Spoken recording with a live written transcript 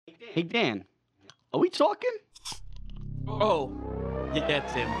Hey, Dan, are we talking? Oh, yeah,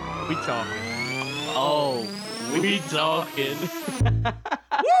 Tim. We talking. Oh, we talking.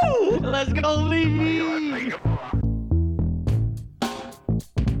 Woo! Let's go, Lee!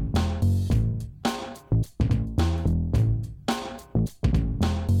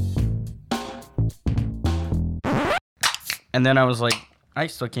 And then I was like, I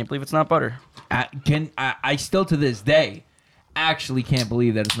still can't believe it's not butter. I still to this day actually can't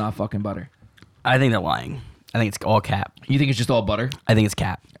believe that it's not fucking butter. I think they're lying. I think it's all cap. You think it's just all butter? I think it's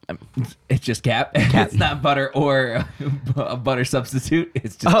cap. It's just cap. It's not butter or a butter substitute.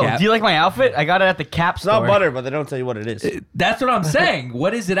 It's just cap. Do you like my outfit? I got it at the Cap It's store. not butter, but they don't tell you what it is. That's what I'm saying.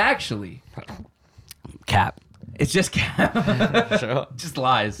 What is it actually? Cap. It's just cap. Sure. Just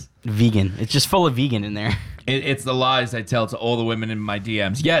lies. Vegan. It's just full of vegan in there. It's the lies I tell to all the women in my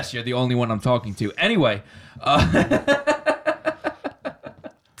DMs. Yes, you're the only one I'm talking to. Anyway.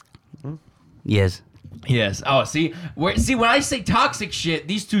 Yes. Yes. Oh, see, when I say toxic shit,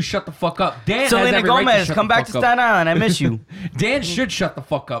 these two shut the fuck up. Dan has Selena every right to Gomez, shut come the back to fuck up. Staten Island. I miss you. Dan should shut the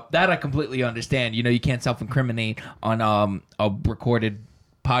fuck up. That I completely understand. You know, you can't self-incriminate on a recorded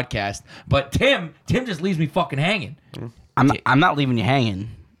podcast. But Tim just leaves me fucking hanging. I'm not leaving you hanging.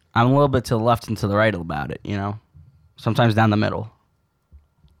 I'm a little bit to the left and to the right about it, you know? Sometimes down the middle.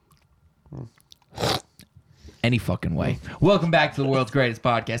 Any fucking way. Welcome back to the world's greatest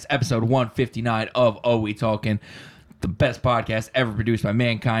podcast, episode 159 of Oh We Talkin', the best podcast ever produced by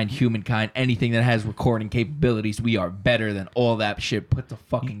mankind, humankind, anything that has recording capabilities. We are better than all that shit put the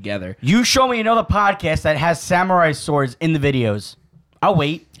fucking together. You show me another podcast that has samurai swords in the videos. I'll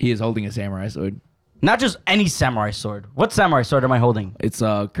wait. He is holding a samurai sword. Not just any samurai sword. What samurai sword am I holding? It's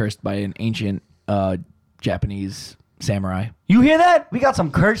cursed by an ancient Japanese samurai. You hear that? We got some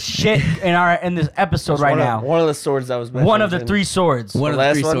cursed shit in this episode right now. One of the swords that was mentioned. One of the three swords. One of The the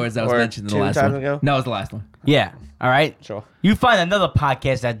last three one? swords that was Or mentioned in the 2 last times one. ago? No, it was the last one. Yeah. All right. Sure. You find another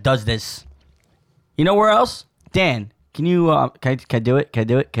podcast that does this. You know where else? Dan, can you? Can I do it? Can I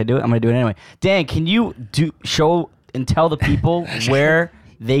do it? Can I do it? I'm gonna do it anyway. Dan, can you show and tell the people where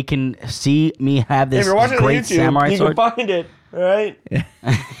they can see me have this If you're watching on great YouTube, samurai you sword? can find it, all right?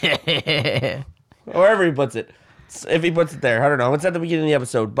 Wherever he puts it. If he puts it there. I don't know. It's at the beginning of the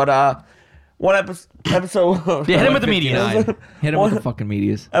episode. But one episode... Yeah, hit him with the media. Hit him with the fucking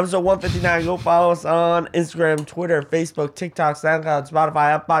medias. Episode 159. Go follow us on Instagram, Twitter, Facebook, TikTok, SoundCloud,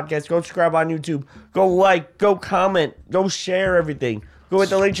 Spotify, Apple Podcasts. Go subscribe on YouTube. Go like. Go comment. Go share everything. Go hit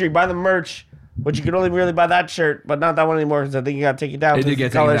the link tree. Buy the merch. But you can only really buy that shirt, but not that one anymore because I think you got to take it down. It did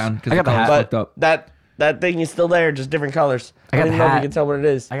get taken down because I the got the colors hat. fucked up. That thing is still there, just different colors. I got don't even the know if hat. you can tell what it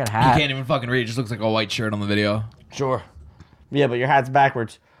is. I got a You hat. can't even fucking read. It just looks like a white shirt on the video. Sure. Yeah, but your hat's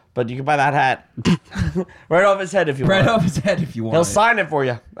backwards. But you can buy that hat. Right off his head if you Right want. off his head if you want. He'll it. sign it for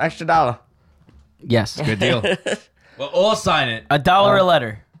you. Extra $1. Yes. Good deal. Well, all sign it. $1 a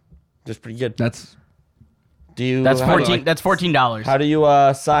letter. Just pretty good. That's Do you? That's how- 14. That's $14. How do you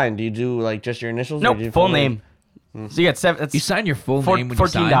sign? Do you do like just your initials? or Nope. do you Full name. So you got seven. That's you sign your full name when you $14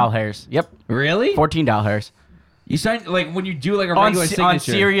 sign. hairs. Yep. Really? $14 You sign like when you do like a on regular signature. on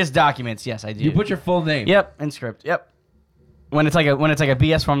serious documents. Yes, I do. You put your full name. Yep, in script. Yep. When it's like a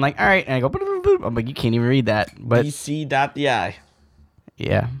BS form, I'm like, all right, and I go, boop, boop, boop. I'm like, you can't even read that, but DC.the.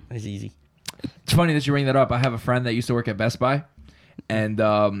 yeah. That's easy. It's funny that you bring that up. I have a friend that used to work at Best Buy,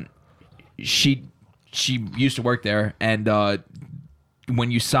 and she used to work there. And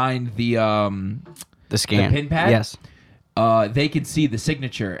when you signed the scan, the pin pad? Yes. They could see the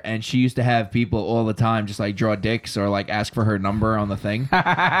signature, and she used to have people all the time just like draw dicks or like ask for her number on the thing,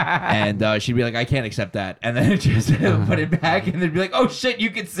 and she'd be like, "I can't accept that," and then just put it back, and they'd be like, "Oh shit, you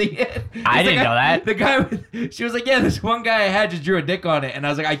can see it." I didn't know that. The guy, she was like, "Yeah, this one guy I had just drew a dick on it," and I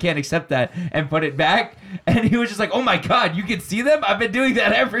was like, "I can't accept that," and put it back, and he was just like, "Oh my god, you can see them? I've been doing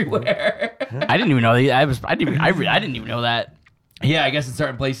that everywhere." I didn't even know. I didn't even know that. Yeah, I guess in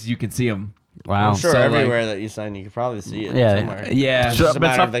certain places you can see them. Wow. I'm sure So, like- everywhere that you sign, you could probably see it Yeah. somewhere. Yeah, It's just a but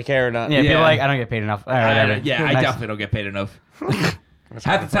matter some- if they care or not. Yeah, people Yeah. are like, I don't get paid enough. All right, whatever. yeah, I Next. definitely don't get paid enough.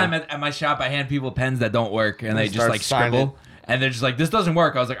 Half the time at my shop, I hand people pens that don't work, and they just start like signing. scribble, and they're just like, "This doesn't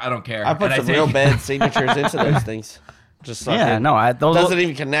work." I was like, "I don't care." I put And some take- real bad signatures into those things. Just Yeah, fucking- no, those doesn't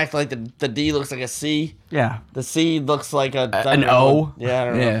even connect. Like the D looks like a C. yeah, The C looks like I don't an know. O. Yeah, I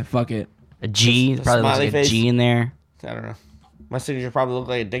don't know. Yeah, fuck it. a G. Just a Probably looks smiley like face. a G in there. I don't know. My signature probably looked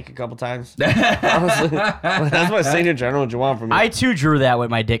like a dick a couple times. Honestly, that's my signature. I don't know what you want from me. I too drew that with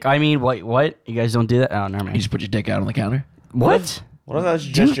my dick. I mean, what? You guys don't do that? Oh, never You mind. just put your dick out on the counter. What? What if that's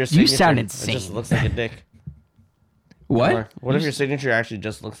just Dude, your you signature? sound It insane. just looks like a dick. What? Or what if your signature actually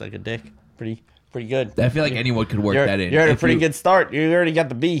just looks like a dick? Pretty Pretty good. I feel like anyone could work that in. You're at a If pretty you- good start. You already got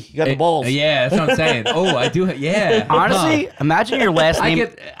the B. You got the balls. Yeah, that's what I'm saying. Oh, I do. Yeah. Honestly, imagine your last I name.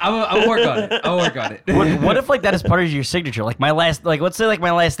 get. I'll work on it. I'll work on it. What if like that is part of your signature? Like my last, like let's say like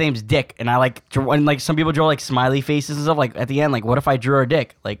my last name's Dick, and I like draw, and like some people draw like smiley faces and stuff. Like at the end, like what if I drew a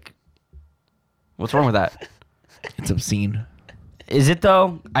dick? Like, what's wrong with that? It's obscene. Is it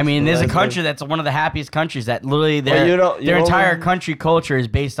though? I mean, there's a Lesbian. country that's one of the happiest countries that literally Well, you don't- their you entire don't- country culture is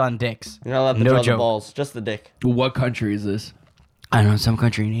based on dicks. You're not allowed to No draw the joke. balls. Just the dick. What country is this? I don't know, some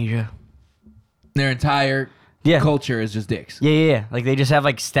country in Asia. Their entire Yeah. culture is just dicks. Yeah. Like they just have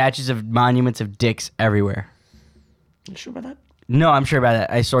like statues of monuments of dicks everywhere. You sure about that? No, I'm sure about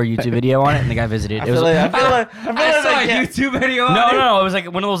that. I saw a YouTube video on it, and the guy visited. I It was feel like I saw I a can't- YouTube video. On it. no. It was like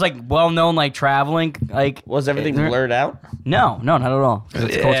one of those like well-known like traveling like. Was everything blurred out? No, not at all. 'Cause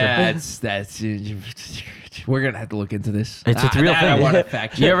it's culture. Yeah, that's. We're gonna have to look into this. It's a real I thing. want to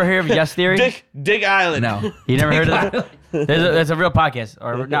fact check. You ever hear of Yes Theory? Dick Island. No. You never heard of it? There's a real podcast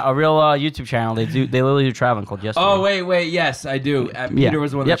or not a real YouTube channel. They literally do traveling called Yes Theory. Oh wait, yes, I do. Peter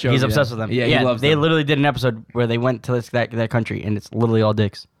was the one Yep, that showed he's me obsessed that. with them. Yeah, he loves they them. literally did an episode where they went to that country, and it's literally all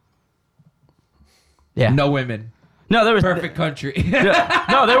dicks. Yeah. No women. No, there was Perfect country.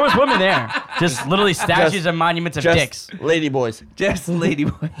 No, there was women there. Just literally statues Just- and monuments of Just dicks. lady boys. Just lady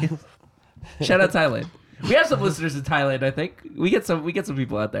boys. Shout out Thailand. We have some listeners in Thailand. I think we get some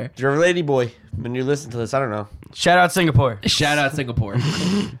people out there. If you're a lady boy, when you listen to this, I don't know. Shout out Singapore. Shout out Singapore.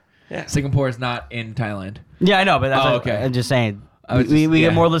 Yeah. Singapore is not in Thailand. Yeah, I know, but that's Oh, what- okay. I'm just saying. I was We just- get yeah.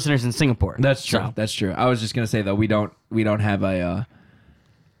 more listeners in Singapore. That's true. So, That's true. I was just gonna say though, we don't have a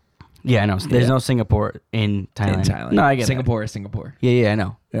yeah, I know. There's Yeah. no Singapore in Thailand. in Thailand. No, I get Singapore is Singapore. It. Yeah, I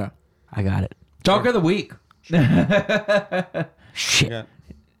know. Yeah. I got it. Talk of the week. Shit. Got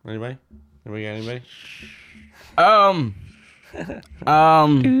anybody? Anybody got anybody?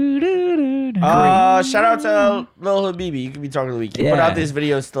 Shout out to Lil Habibi. You can be talking of the week. You put Yeah. out these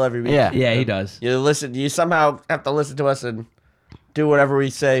videos still every week. Yeah. Yeah, he does. You listen. You somehow have to listen to us and do whatever we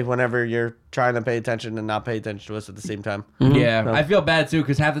say whenever you're trying to pay attention and not pay attention to us at the same time. Yeah, No. I feel bad too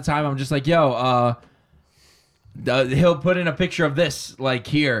because half the time I'm just like, yo, he'll put in a picture of this like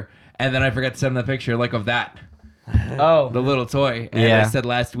here, and then I forget to send him the picture like of that, Oh. the little toy. And Yeah. I said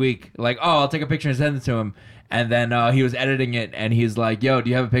last week, like, oh, I'll take a picture and send it to him. And then he was editing it, and he's like, yo, do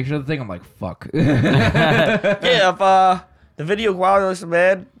you have a picture of the thing? I'm like, fuck. Yeah, if the video quality looks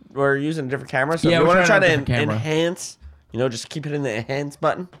bad, we're using a different camera. So Yeah, if you we're want to try trying a to different camera. enhance, just keep it in the enhance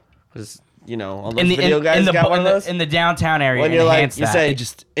button. Because, all those In the video guys got one of those. in the downtown area. When you're like, enhance you that. say,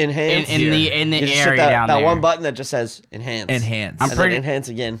 just enhance. in the You just hit area that, down that there. one button that just says enhance. Enhance. I'm And pretty- then enhance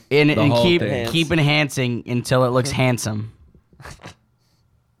again. and the whole keep thing. keep enhancing until it looks handsome.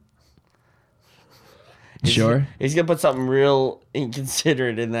 Sure. He's going to put something real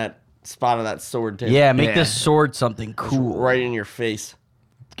inconsiderate in that spot of that sword, too. Yeah, make Yeah. the sword something Just cool. right in your face.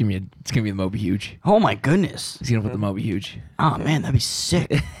 It's gonna be the Moby Huge. Oh my goodness. He's gonna put the Moby Huge. Oh man, that'd be sick.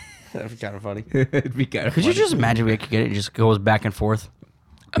 That'd be kind of funny. It'd be kind of Could you just imagine we could get it and just goes back and forth?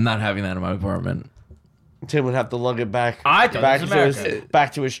 I'm not having that in my apartment. Tim would have to lug it back. I thought back it was to his America.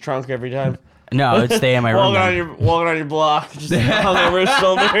 back to his trunk every time. No, it'd stay in my room. then. Walking on your block, just hung over his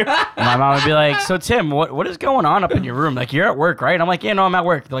shoulder. My mom would be like, "So Tim, what is going on up in your room? Like you're at work, right?" I'm like, "Yeah, no, I'm at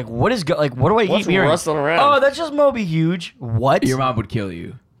work." They're like, "What is what do I What's keep hearing?" rustling around? Oh, that's just Moby Huge. What? Your mom would kill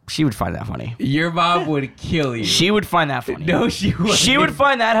you. She would find that funny. Your mom would kill you. She would find that funny. No, she would. She would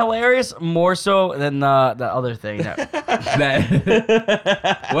find that hilarious more so than the other thing. That.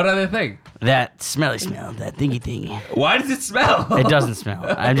 What other thing? That smelly smell, that thingy thingy. Why does it smell? It doesn't smell.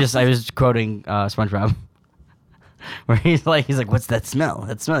 I was quoting SpongeBob, where he's like, "What's that smell?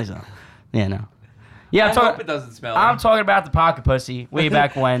 That smelly smell." Yeah, no. Yeah, I I'm hope talking. it doesn't smell. I'm talking about the pocket pussy way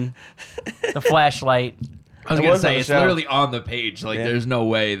back when, the flashlight. I was It gonna was on say the it's show. literally on the page. Like, Yeah. there's no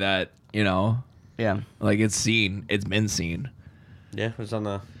way that Yeah. like it's seen. It's been seen. Yeah, it was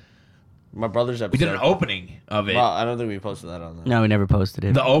on my brother's We episode. did an opening of it. Well, I don't think we posted that on there. No, we never posted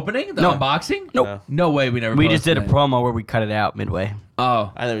it. The opening, the No. unboxing. Nope. No way. We never. We just did a posted it. promo where we cut it out midway.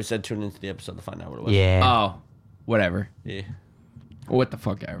 Oh. I think we said tune into the episode to find out what it was. Yeah. Oh. Whatever. Yeah. What the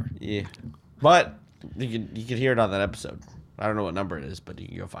fuck ever. Yeah. But you could hear it on that episode. I don't know what number it is, but you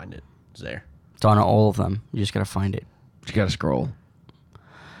can go find it. It's there. It's on all of them. You just gotta find it. You gotta scroll.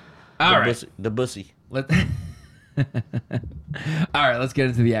 All right. The bussy. All right. Let's get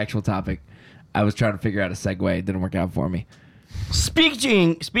into the actual topic. I was trying to figure out a segue. It didn't work out for me.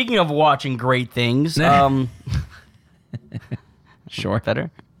 Speaking of watching great things, Sure. better.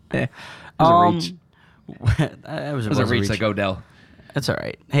 It was That was a reach like Odell. That's all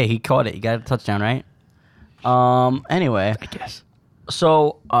right. Hey, he caught it. He got a touchdown, right? Anyway, I guess.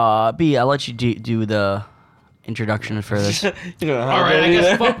 So, B, I'll let you do the introduction for this. All right, I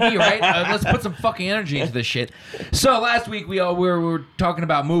guess fuck me, right? Let's put some fucking energy into this shit. So last week we were talking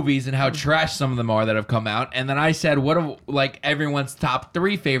about movies and how trash some of them are that have come out, and then I said what are like everyone's top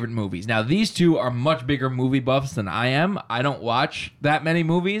 3 favorite movies. Now these two are much bigger movie buffs than I am. I don't watch that many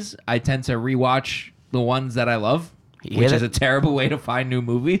movies. I tend to rewatch the ones that I love, which is a terrible way to find new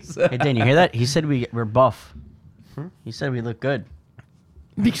movies. Hey, Dan, you hear that? He said we're buff. He said we look good.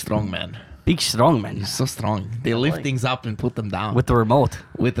 Big strong man. Big strong man So strong. They lift things up and put them down with the remote.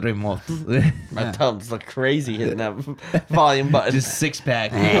 with the remote. My thumbs look crazy hitting that volume button. Just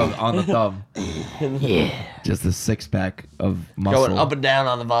 6-pack on the thumb. Yeah. Just a 6-pack of muscle. Going up and down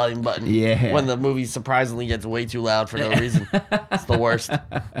on the volume button. Yeah. When the movie surprisingly gets way too loud for no reason. It's the worst.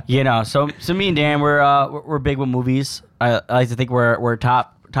 You know, so me and Dan, we're big with movies. I like to think we're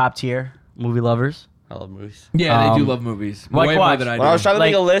top tier movie lovers. I love movies. Yeah, they do love movies. like Way what? more than I do. When I was trying to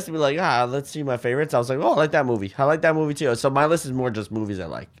make Like- a list and be like, let's see my favorites, I was like, oh, I like that movie. I like that movie too. So my list is more just movies I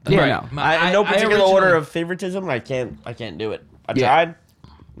like. Yeah, Right. no. In no particular originally- order of favoritism. I can't do it. I Yeah. tried.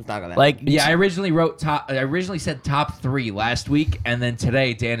 It's not gonna happen. Like, Yeah, I originally said top 3 last week, and then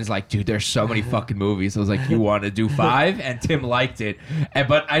today Dan is like, dude, there's so many fucking movies. I was like, you want to do 5? And Tim liked it,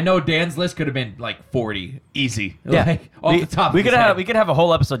 but I know Dan's list could have been like 40, easy. yeah, Like, off the top. we of could his have head. we could have a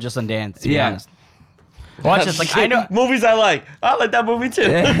whole episode just on Dan. To be Yeah. honest. Watch this. Like I know. movies I like. I like that movie too.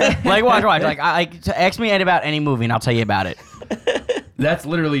 Like watch. Like ask me about any movie and I'll tell you about it. That's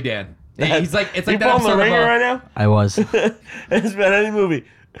literally Dan. He's like, it's like you that pulling the episode ringer of, right now? I was. It's about any movie.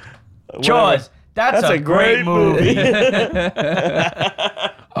 Jaws. That's a great movie.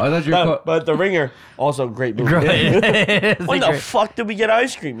 Oh, I thought you were But The Ringer, also a great movie. It's When like the great. fuck did we get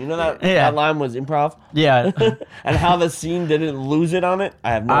ice cream? You know that Yeah. that line was improv? Yeah. And how the scene didn't lose it on it?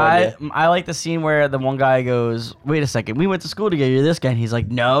 I have no idea. I like the scene where the one guy goes, "Wait a second, we went to school together." You're this guy, and he's like,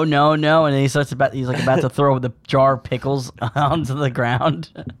 "No, no, no," and then he's about to throw the jar of pickles onto the ground.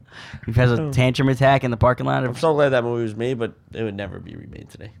 He has a tantrum attack in the parking lot. I'm so glad that movie was made, but it would never be remade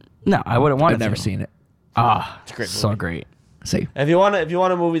today. No, I wouldn't want I've it. never to. seen it. Ah, It's a great so movie. great. See. If you want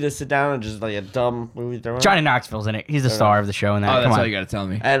a movie to sit down and just like a dumb movie, throw on. Johnny Knoxville's in it. He's the star of the show in that. Oh, Come that's on. all you got to tell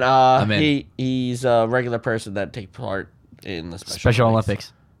me. And in. he's a regular person that takes part in the Special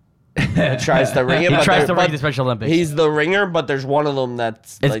Olympics. Tries to ring it. He but tries to but ring the Special Olympics. He's the ringer, but there's one of them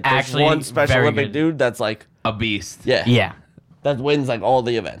that's It's like there's actually one Special very Olympic good. dude that's like A beast. yeah yeah. that wins like all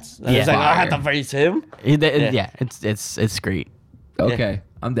the events. And Yeah. it's like I have to Fire. face him. Yeah. It's great. Okay,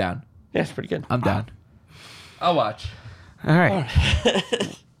 I'm down. Yeah, it's pretty good. I'm down. I'll watch. All right.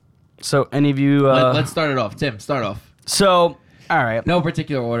 So any of you? Let's start it off. Tim, start off. So all right. No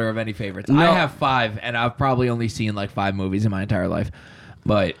particular order of any favorites. No. I have 5, and I've probably only seen like 5 movies in my entire life.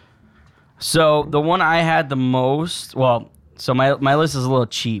 But So the one I had the most, well, so my list is a little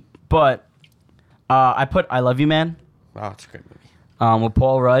cheap, but I put "I Love You, Man" Oh, it's a great movie. with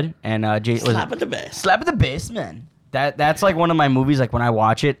Paul Rudd and Slap at the best. Slap at the Best, man. That's like one of my movies. Like when I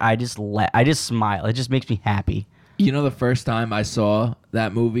watch it, I just smile. It just makes me happy. you know, the first time I saw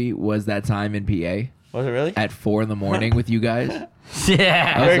that movie was that time in PA Was it really? at 4 in the morning with you guys.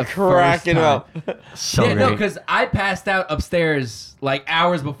 Yeah, was We're the first cracking time. up. so Yeah, no, great. because I passed out upstairs like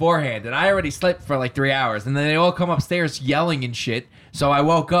hours beforehand, and I already slept for like 3 hours, and then they all come upstairs yelling and shit. So I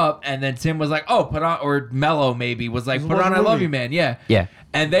woke up, and then Tim was like, "Oh, put on," or Mello maybe was like, "Put What on, I movie? Love You, Man." Yeah, Yeah.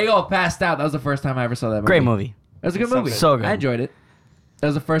 And they all passed out. That was the first time I ever saw that movie. Great movie. That was a good So movie. good. So good. I enjoyed it. That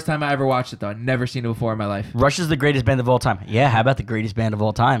was the first time I ever watched it, though. I'd never seen it before in my life. Rush is the greatest band of all time. Yeah, how about the greatest band of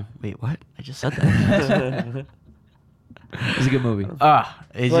all time? Wait, what? I just said that. It was a good movie.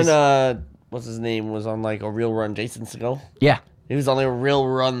 It's When just, what's his name was on like a real run, Jason Segel. yeah. He was on like a real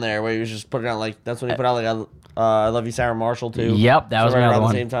run there where he was just putting out like that's when he put out like I Love You, Sarah Marshall too. Yep, that So was right my around other the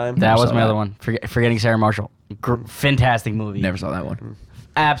one. same time. That was saw my that. other one. Forgetting Sarah Marshall. Fantastic movie. Never saw that one.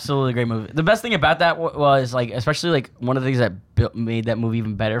 Absolutely great movie. The best thing about that was like, especially like one of the things that made that movie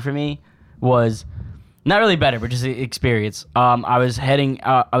even better for me was not really better, but just the experience. I was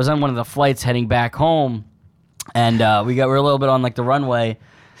on one of the flights heading back home, and we were a little bit on like the runway,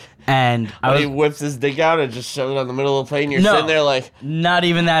 and When he whips his dick out and just shoves it on the middle of the plane. You're No. sitting there like, not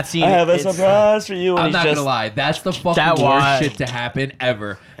even that scene. I have a It's- surprise for you. And I'm he's not just, gonna lie, that's the fucking That worst was- shit to happen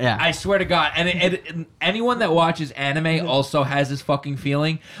ever. Yeah. I swear to God. And anyone that watches anime also has this fucking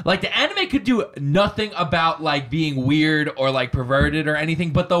feeling. Like the anime could do nothing about like being weird or like perverted or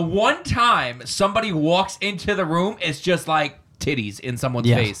anything, but the one time somebody walks into the room, it's just like titties in someone's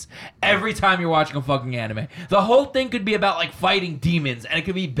Yes. face every time you're watching a fucking anime. The whole thing could be about like fighting demons, and it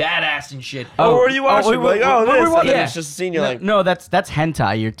could be badass and shit. Oh, what are you watching? wait, Like, oh, what this. we watching? And then Yeah. it's just a scene. You're like, No, that's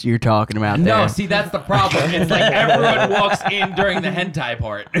hentai you're talking about. No, there. see, that's the problem. It's like everyone walks in during the hentai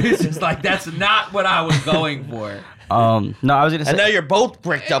part. It's just like that's not what I was going for. No, I was gonna say. and now you're both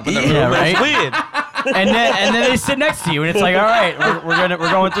bricked up in the room. Yeah, It's right? weird. and then they sit next to you, and it's like, all right, we're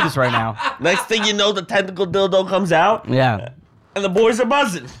going through this right now. Next thing you know, the tentacle dildo comes out, Yeah, and the boys are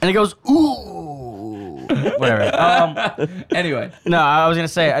buzzing. and it goes ooh, whatever. Anyway, No, I was gonna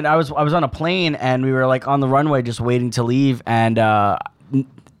say, and I was on a plane, and we were like on the runway just waiting to leave, and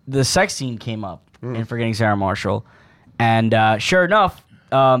the sex scene came up in Forgetting Sarah Marshall, and sure enough,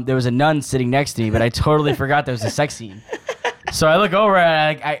 there was a nun sitting next to me, but I totally forgot there was a sex scene. So I look over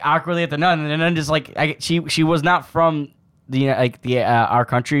and I awkwardly at the nun, and the nun just like she was not from our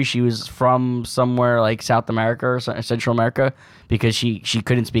country. She was from somewhere like South America or Central America because she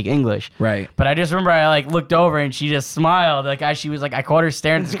couldn't speak English. Right. But I just remember I like looked over and she just smiled. Like she was like I caught her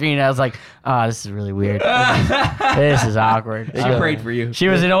staring at the screen and I was like, oh, this is really weird. This is awkward. she prayed for you. She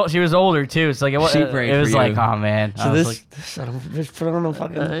was she was older too. So like She prayed it was for like, you. oh man. So I was this son of a bitch put on a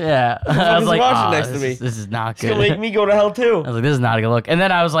fucking. yeah. I fuck was is like, watching oh, next to this me? this is not It's gonna good. make me go to hell too. I was like, this is not a good look. And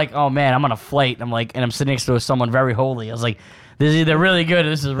then I was like, oh man, I'm on a flight. And I'm like, and I'm sitting next to someone very holy. I was like, this is either really good or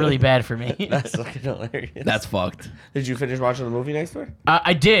this is really bad for me. That's fucking hilarious. That's fucked. Did you finish watching the movie next door?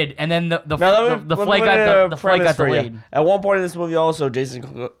 I did, and then the Now, let me flight put got in a the flight premise got for you. delayed. At one point in this movie, also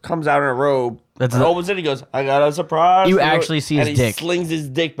Jason comes out in a robe. That's and the- opens it. He goes, "I got a surprise." You for actually see his and dick. He slings his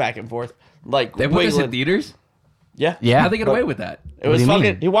dick back and forth, like They put this in wiggling. theaters? Yeah, Yeah. How'd they get away with that? It was do you fucking.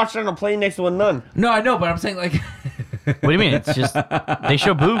 mean? He watched it on a plane next to a nun. No, I know, but I'm saying like. What do you mean? It's just they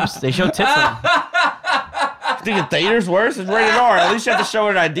show boobs, they show tits. on them. You think the theater's worse? It's rated R. At least you have to show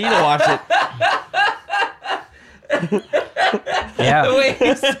an ID to watch it. Yeah, Wait,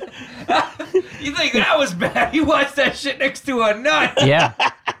 you think that was bad? You watched that shit next to a nut. yeah.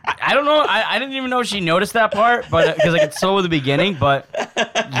 I don't know. I didn't even know if she noticed that part, but because like it's so at the beginning. But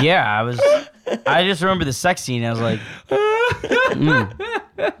yeah, I just remember the sex scene. I was like, I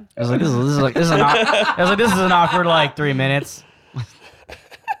was like, this is an awkward like 3 minutes.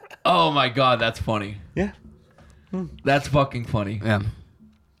 Oh my god, that's funny. Yeah. That's fucking funny. Yeah.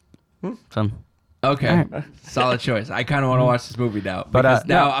 Some. Okay, solid choice. I kind of want to watch this movie now, But, because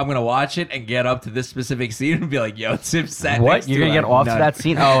now no. I'm gonna watch it and get up to this specific scene and be like, "Yo, Tim sat What? next You're to gonna a get off to nut." that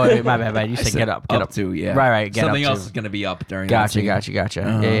scene? Oh, wait, my bad. You I said get up. to, yeah. Right. Get Something up else to. is gonna be up during that Gotcha.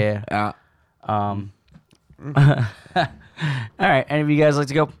 scene. Yeah. Yeah. All right. Any of you guys like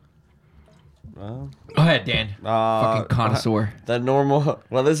to go? Go ahead, Dan. Fucking connoisseur. The normal.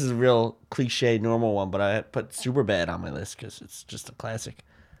 Well, this is a real cliche normal one, but I put Superbad on my list because it's just a classic.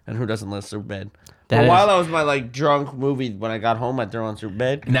 And who doesn't love Superbad? For That a is- while, that was my like drunk movie. When I got home, I'd throw on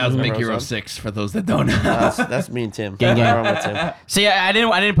Superbad. And that was Big Whenever I Hero home. 6 for those that don't know. That's me and Tim. Gang, gang. I'm with Tim. See, I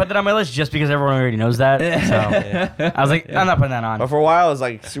didn't put that on my list just because everyone already knows that. So I was like, I'm not putting that But on. for a while, it was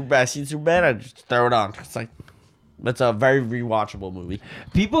like Superbad. I seen Superbad, I just throw it on. It's like that's a very rewatchable movie.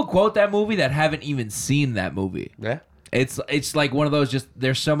 People quote that movie that haven't even seen that movie. Yeah. It's like one of those, just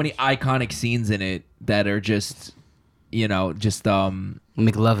there's so many iconic scenes in it that are just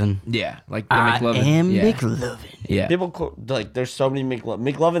McLovin. yeah, like the I McLovin. am yeah. McLovin. Yeah. People like there's so many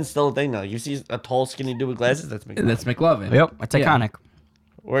McLovin's still a thing now. You see a tall, skinny dude with glasses. That's McLovin. That's McLovin. Yep, it's Yeah. iconic.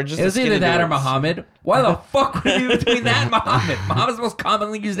 Or just It was a skinny either that dude or with- Muhammad. Why the fuck would it be between that and Muhammad? Muhammad's the most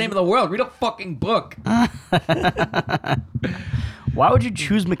commonly used name in the world. Read a fucking book. Why would you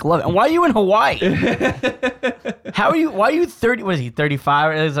choose McLovin? And why are you in Hawaii? How are you? Why are you 30? Was he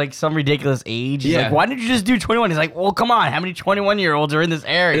 35? It was like some ridiculous age. He's Yeah. like, why didn't you just do 21? He's like, well, come on. How many 21-year-olds are in this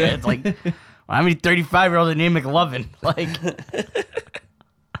area? It's like, well, how many 35-year-olds are named McLovin? Like,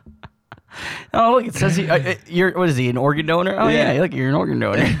 oh look, it says you're. What is he? An organ donor? Oh Yeah. yeah, look, you're an organ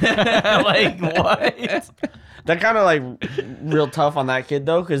donor. Like what? That kind of like real tough on that kid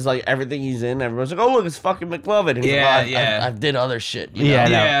though, because like everything he's in, everyone's like, "Oh look, it's fucking McLovin." He's Yeah, like, yeah. I've did other shit. You know?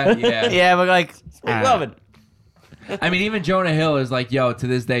 Yeah, I know. Yeah, yeah. Yeah, but like, McLovin. I mean, even Jonah Hill is like, yo, to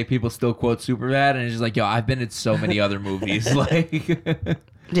this day, people still quote Superbad, and it's just like, yo, I've been in so many other movies. Like,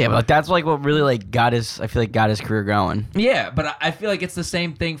 yeah, but that's like what really like got his. I feel like got his career going. yeah, but I feel like it's the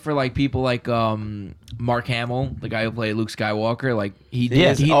same thing for like people like Mark Hamill, the guy who played Luke Skywalker. Like,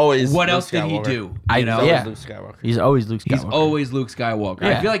 Yeah, he always what Luke else did he Skywalker. do? I- You know? yeah. Luke Skywalker. He's always Luke Skywalker. He's always Luke Skywalker.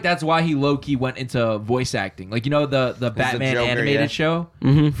 Yeah. I feel like that's why he low-key went into voice acting. Like, you know, the Batman Joker, animated yeah. show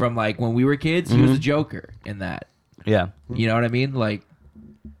Mhm. from like when we were kids? He was the Joker in that. Yeah. You know what I mean? Like,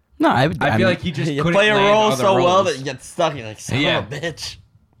 No, I I feel mean, like he just You couldn't play a land role other so well roles. that you get stuck. You're like, son Yeah. of a bitch.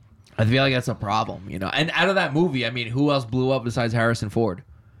 I feel like that's a problem, you know. And out of that movie, I mean, who else blew up besides Harrison Ford?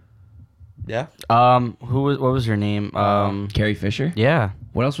 Yeah. What was her name? Carrie Fisher. Yeah,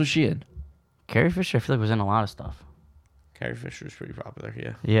 What else was she in? Carrie Fisher. I feel like was in a lot of stuff. Carrie Fisher is pretty popular.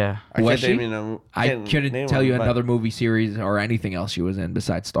 Yeah. Yeah. I Was can't she? name I can't couldn't name tell one, you but- another movie series or anything else she was in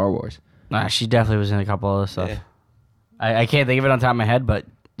besides Star Wars. Nah, she definitely was in a couple other stuff. Yeah. I can't think of it on top of my head, but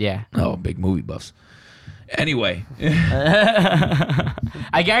yeah. Oh, big movie buffs. Anyway.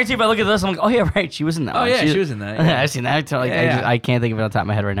 I guarantee if I look at this, I'm like, oh yeah, right, she was in that. Oh, one. yeah, she was in that, yeah. I've seen that. Like, Yeah. I can't think of it on top of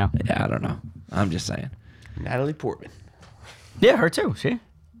my head right now. Yeah, I don't know. I'm just saying. Natalie Portman. Yeah, her too. See.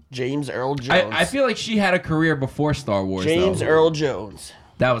 James Earl Jones. I feel like she had a career before Star Wars. James though. Earl Jones.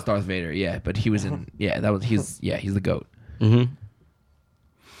 That was Darth Vader, yeah, but he was in. Yeah, that was he's the goat. Mm-hmm.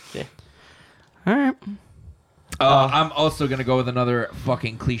 Yeah. All right. I'm also gonna go with another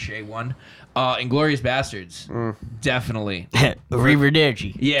fucking cliche one. Inglourious Bastards, definitely.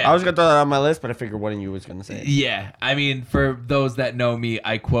 Riverdeci. Yeah, I was gonna throw that on my list, but I figured one of you was gonna say it. yeah. I mean, for those that know me,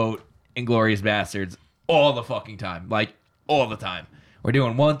 I quote Inglourious Bastards all the fucking time, like all the time. We're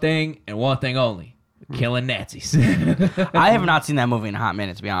doing one thing and one thing only: killing Nazis. I have not seen that movie in a hot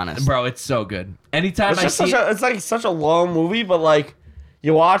minute, to be honest. Bro, it's so good. Anytime It's I just see it's like such a long movie, but like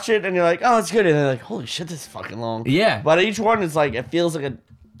you watch it and you're like, oh, it's good, and then like, holy shit, this is fucking long. Yeah. But each one is like, it feels like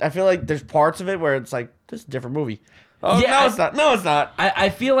I feel like there's parts of it where it's like, this is a different movie. Oh, Yeah, no, it's not. No, it's not. I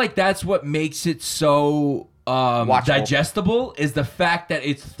feel like that's what makes it so Watchable. digestible is the fact that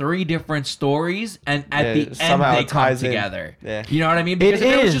it's 3 different stories and at Yeah, the end somehow they it come ties in. together. Yeah. You know what I mean? Because It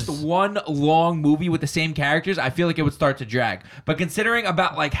if it was is. just one long movie with the same characters, I feel like it would start to drag. But considering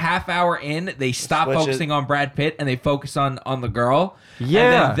about like half hour in, they stop Switch focusing on Brad Pitt and they focus on the girl. Yeah.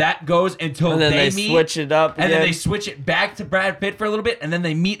 And then that goes until And then they they meet. switch it up And then again. they switch it back to Brad Pitt for a little bit, and then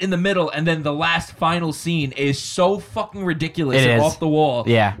they meet in the middle, and then the last final scene is so fucking ridiculous It and is. off the wall.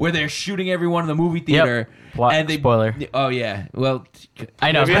 Yeah. Where they're shooting everyone in the movie theater. What? And they, Spoiler. Oh, yeah. Well,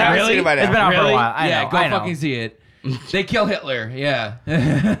 I know. If you haven't seen it by now. It's been out for really? a while. I yeah, know, go I know. fucking see it. They kill Hitler. Yeah.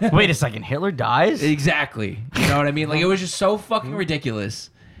 Wait a second. Hitler dies? Exactly. You know what I mean? Like, it was just so fucking ridiculous.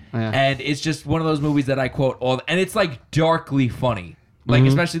 Yeah. And it's just one of those movies that I quote all, and it's like darkly funny. Like,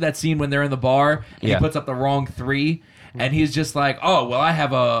 especially that scene when they're in the bar and Yeah. he puts up the wrong 3. And he's just like, oh, well, I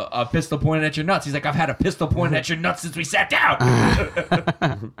have a pistol pointed at your nuts. He's like, I've had a pistol pointed at your nuts since we sat down.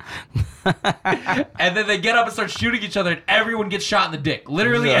 And then they get up and start shooting each other, and everyone gets shot in the dick.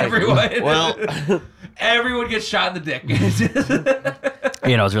 Literally Like, everyone. well- everyone gets shot in the dick.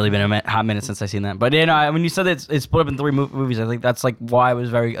 You know, it's really been a hot minute since I seen that. But you know, when you said it's split up in 3 movies, I think that's like why I was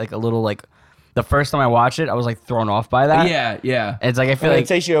very like a little like the first time I watched it, I was like thrown off by that. Yeah, yeah. It's like I feel And like it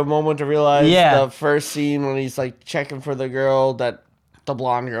takes you a moment to realize Yeah. the first scene when he's like checking for the girl that the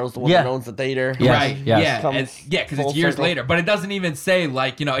blonde girl's the one Yeah. that owns the theater. Yes, Right. yes. Yeah. Comes And, yeah, because full it's years circle. later. But it doesn't even say,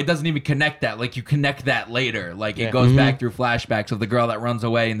 like, you know, it doesn't even connect that. Like, you connect that later. Like, it Yeah. goes back through flashbacks of the girl that runs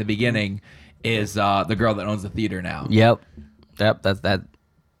away in the beginning is the girl that owns the theater now. Yep. That's that.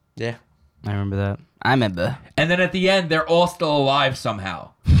 Yeah. I remember that. I remember. And then at the end, they're all still alive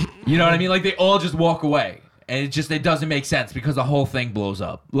somehow. You know what I mean? Like, they all just walk away. And it doesn't make sense because the whole thing blows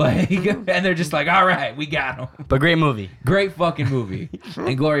up. Like, and they're just like, all right, we got him. But great movie. Great fucking movie.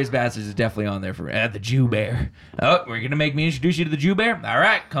 And Glorious Bastards is definitely on there for me. The Jew Bear. Oh, we're going to make me introduce you to the Jew Bear? All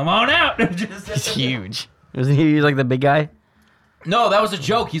right, come on out. It's huge. Wasn't he like the big guy? No, that was a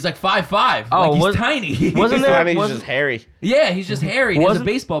joke. He's like 5'5". Oh, like, he's was- tiny. wasn't there- I mean, he's wasn't- just hairy. Yeah, he's just hairy. And he has a Wasn't-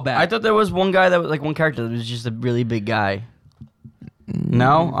 baseball bat. I thought there was one guy that was like one character that was just a really big guy.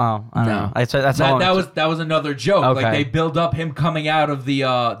 No? Oh, I don't No. know. That's all. that was another joke. Okay. Like, they build up him coming out of the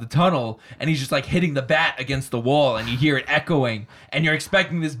tunnel, and he's just like hitting the bat against the wall, and you hear it echoing, and you're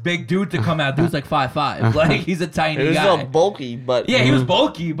expecting this big dude to come out. Dude's like 5'5". Like, he's a tiny He was guy. a little bulky, but Yeah, he was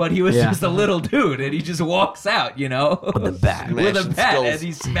bulky, but he was Yeah. just a little dude, and he just walks out, you know, With the bat. with a Smashing bat, skulls. and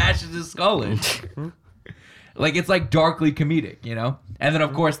he smashes his skull in. Like, it's like darkly comedic, you know. And then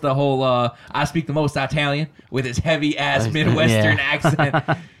of course the whole I speak the most Italian with his heavy ass Midwestern Yeah.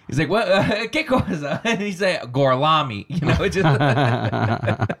 accent. He's like, what? Che cosa? And he say gorlami, you know, it's just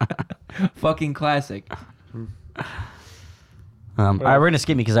fucking classic. All right, we're gonna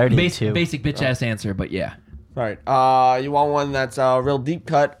skip me because I already did two. Basic bitch ass answer, but yeah. all right. You want one that's a real deep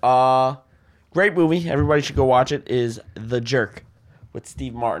cut? Great movie. Everybody should go watch it. Is The Jerk with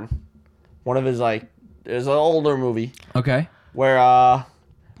Steve Martin. One of his like, it's an older movie Okay. where I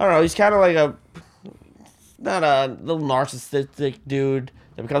don't know. He's kind of like not a little narcissistic dude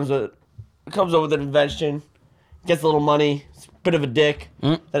that comes up with an invention, gets a little money, it's a bit of a dick,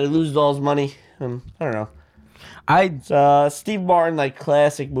 that he loses all his money. I don't know. I It's Steve Martin like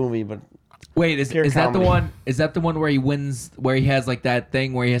classic movie, but Wait, is Pure that the comedy. one? Is that the one where he wins? Where he has like that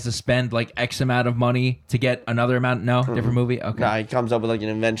thing where he has to spend like X amount of money to get another amount? No, different movie. Okay. Nah, he comes up with like an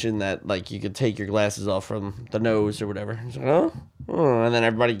invention that like you could take your glasses off from the nose or whatever. He's like, oh, and then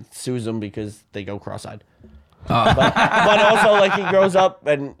everybody sues him because they go cross-eyed. Oh. But also like he grows up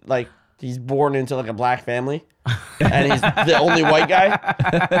and like he's born into like a black family, and he's the only white guy.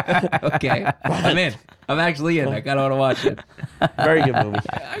 Okay, I'm in. I'm actually in. I kind of want to watch it. Very good movie.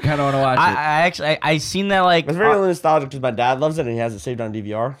 I kind of want to watch I it. actually I seen that like It's very nostalgic because my dad loves it and he has it saved on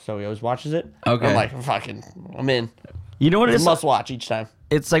DVR, so he always watches it. Okay. I'm like, I'm in. you know what it It's is? a must watch each time.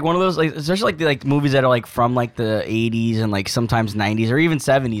 It's like one of those like especially like the like movies that are like from like the 80s and like sometimes 90s or even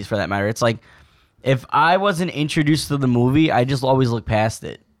 70s for that matter. It's like if I wasn't introduced to the movie, I just always look past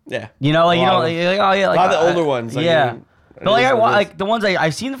it. Yeah. You know, like A you know, lot like, of- oh yeah, like a lot of the older ones. Like, yeah. I mean, But like it is I what it is. like the ones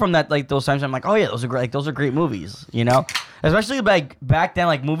I've seen from that like those times I'm like, oh yeah, those are great. Like those are great movies, you know. Especially like back then,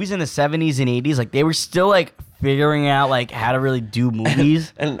 like movies in the 70s and 80s, like they were still like figuring out like how to really do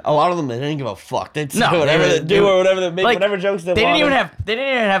movies. And a lot of them, they didn't give a fuck. They'd No, say whatever they- they do or whatever they make, like, whatever jokes they They didn't wanted.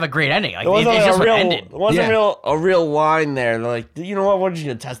 even have a great ending. Like There wasn't it's like just a what real, ended. there wasn't Yeah. a real line there. They're like, you know what? We're just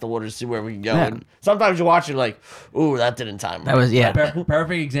gonna test the waters, see where we can go. Yeah. And sometimes you watch it like, ooh, that didn't time. That was yeah.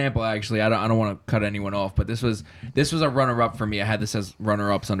 Perfect example, actually. I don't want to cut anyone off, but this was a runner up for me. I had this as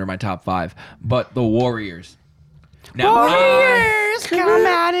runner ups under my top 5. But the Warriors. Now, Warriors come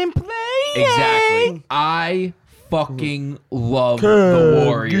out and play. exactly. I fucking love the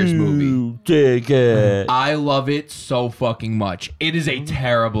Warriors movie. Take it. I love it so fucking much. It is a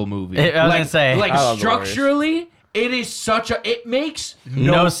terrible movie. I was gonna say. like I love the Warriors. structurally, it is such a. It makes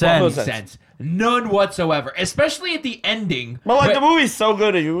No no sense. fucking sense. None whatsoever. Especially at the ending. But like where- the movie's so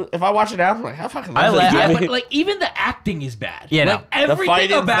good. If I watch it now, I'm like, I fucking love I this like- Yeah, movie. but like even the acting is bad. Yeah, like no. everything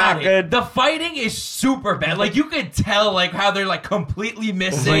fighting's about not it. good. The fighting is super bad. Like you could tell like how they're like completely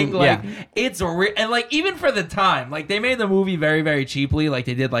missing. Like Yeah. it's and like even for the time, like they made the movie very very cheaply. Like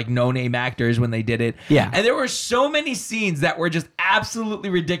they did like no name actors when they did it. Yeah. and there were so many scenes that were just absolutely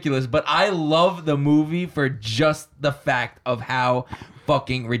ridiculous. But I love the movie for just the fact of how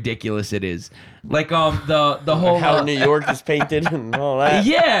fucking ridiculous it is. Like the whole how New York is painted and all that.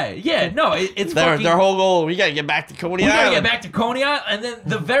 yeah no it's fucking Their whole goal, we gotta get back to Coney we gotta Island. get back to Coney Island, and then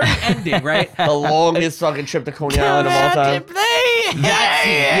the very ending, right? The longest fucking trip to Coney Island of all time. That's it,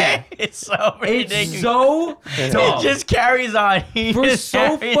 yeah. It's so ridiculous. It's so dumb. It just carries on. He For just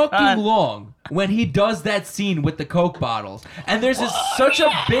so carries fucking on. long when he does that scene with the Coke bottles. And there's such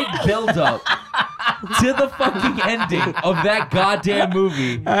a big buildup to the fucking ending of that goddamn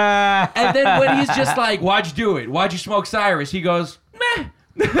movie. And then when he's just like, why'd you do it? Why'd you smoke Cyrus? He goes, meh.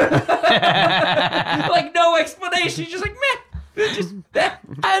 Like, no explanation. He's just like, meh. It's just,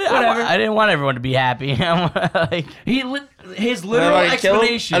 whatever. I didn't want everyone to be happy. like, His literal Everybody kill 'em,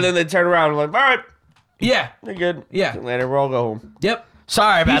 explanation. and then they turn around and like, all right, yeah. you're good. Yeah. Later, we'll all go home. Yep.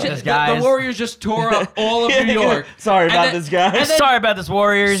 sorry about He this, ju- guys. The Warriors just tore up all of New York. Sorry And about then- this, guys. and then Sorry about this,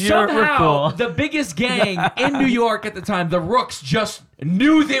 Warriors. We're Somehow, cool. the biggest gang in New York at the time, the Rooks, just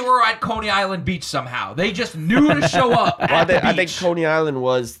knew they were at Coney Island Beach somehow. They just knew to show up Well, at the beach. I think Coney Island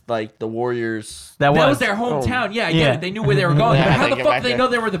was like the Warriors. That That was was their hometown. Yeah, I get Yeah. it. They knew where they were going. Yeah, but how they the get fuck back do they there. know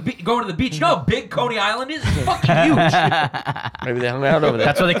they were going to the beach? You know how big Coney Island is? It's fucking huge. Maybe they hung out over there.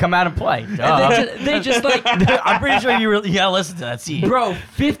 That's where they come out and play. They just like, I'm pretty sure you gotta listen to that scene. bro,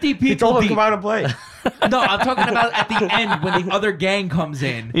 50 He people told them to deep. come out and play. No, I'm talking about at the end when the other gang comes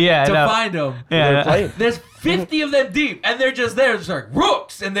in Yeah, I to know. find them. Yeah, They're playing. There's 50 of them deep, and they're just there, just like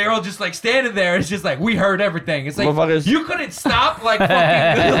Rooks, and they're all just like standing there. It's just like we heard everything. It's like Motherfuckers. you couldn't stop like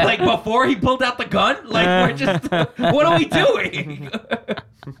fucking like before he pulled out the gun. Like we're just what are we doing?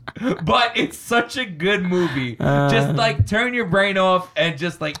 But it's such a good movie. Just like turn your brain off and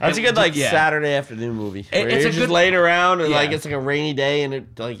just like That's a good like yeah. Saturday afternoon movie. Where it's you're a just good- laying around and Yeah. like it's like a rainy day and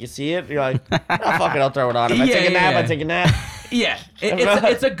it like you see it, you're like, oh fuck it, I'll throw it on. If I Yeah, take a nap, yeah. I take a nap. Yeah,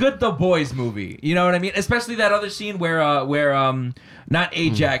 it's a good The Boys movie. You know what I mean? Especially that other scene where not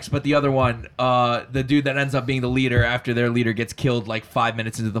Ajax but the other one, the dude that ends up being the leader after their leader gets killed like 5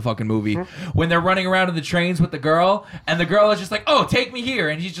 minutes into the fucking movie, when they're running around in the trains with the girl, and the girl is just like, "Oh, take me here,"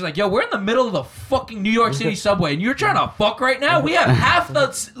 and he's just like, "Yo, we're in the middle of the fucking New York City subway, and you're trying to fuck right now. We have half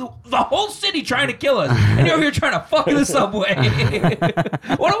the whole city trying to kill us, and you're over here trying to fuck in the subway.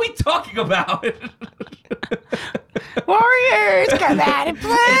 What are we talking about?" Warriors come out and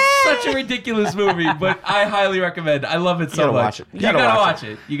play. It's such a ridiculous movie, but I highly recommend. I love it so gotta much. watch it. You gotta watch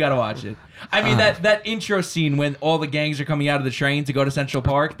it. You gotta watch it. I mean that intro scene when all the gangs are coming out of the train to go to Central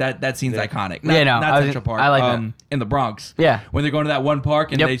Park. That scene's iconic. Not, Yeah, no, not I was- Central Park. I like that. In the Bronx. Yeah. when they're going to that one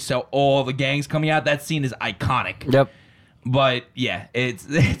park and Yep. they show all the gangs coming out. That scene is iconic. Yep. But yeah, it's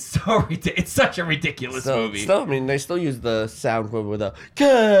it's such a ridiculous movie. Still, I mean, they still use the sound quote with a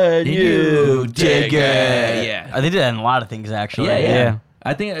 "Can you dig it?" Yeah. They did that in a lot of things, actually. Yeah.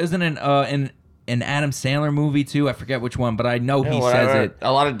 I think it was in an Adam Sandler movie too. I forget which one, but I know he says it.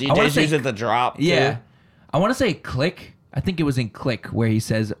 A lot of I wanna DJs say- use it to drop. Yeah. too. I want to say Click. I think it was in Click where he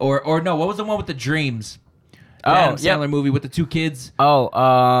says, or no, what was the one with the dreams? The Adam yep. Sandler movie with the two kids. Oh,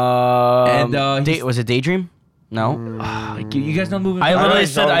 And, he's- was it Daydream? No. You guys know the movie? I know literally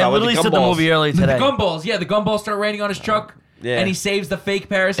he's said talking about with the the gumballs. movie earlier the today. gumballs. Yeah, the gumballs start raining on his truck. Yeah. And he saves the fake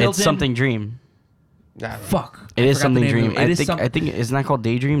Paris Hilton. It's something Dream. Nah, Fuck. It I is forgot the something name of Dream. it. I It is think. some- I think isn't that called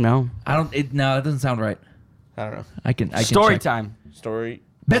Daydream? No. I don't. No, it doesn't sound right. I don't know. I can. Story check. time. Story,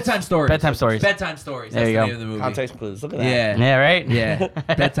 Bedtime stories. Bedtime stories. Bedtime stories. There That's you the go. name of the movie. context clues. Look at that. Yeah. Yeah. Right. Yeah.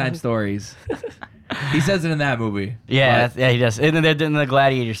 Bedtime stories. He says it in that movie. Yeah. But- Yeah. He does. And then they're in the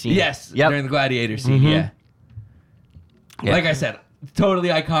gladiator scene. Yes. Yep. During the gladiator scene. Mhm. Yeah. Yeah. Like I said, totally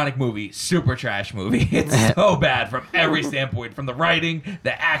iconic movie. Super trash movie. It's so bad from every standpoint. From the writing,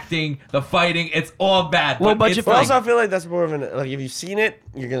 the acting, the fighting. It's all bad. Low but budget it's But film. also, I feel like that's more of an like if you've seen it,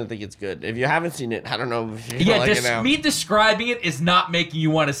 you're gonna think it's good. If you haven't seen it, I don't know if you're yeah, like it now. me describing it is not making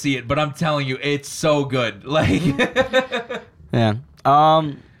you want to see it, but I'm telling you, it's so good. Like, Yeah.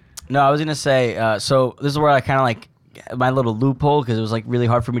 No, I was gonna say. So this is where I kind of like my little loophole because it was like really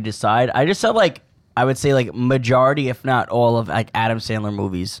hard for me to decide. I just said like I would say like majority, if not all, of like Adam Sandler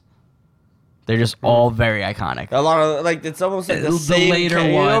movies. They're just all very iconic. A lot of like it's almost like the The same. later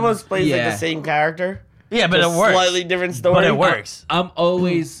He one, almost plays like yeah. the same character. Yeah, but Just it works. Slightly different story. But it works. I'm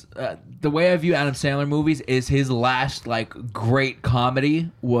always the way I view Adam Sandler movies is his last like great comedy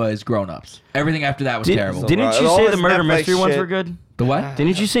was Grown Ups. Everything after that was terrible. Didn't you All say this the murder Netflix mystery ones shit. were good? The what?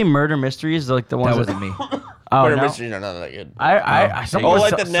 Didn't you say murder mysteries like the ones That wasn't me. Oh, Murder no. mysteries are not that good. I Oh, someone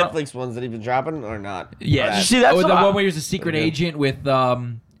like was- the Netflix ones that he's been dropping or not? Yeah, Bad. you see that? Oh, So the I- one where he was a secret agent with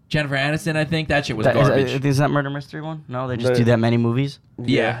Jennifer Aniston. I think that shit was That, garbage. is that murder mystery one? No, they just The- do that many movies.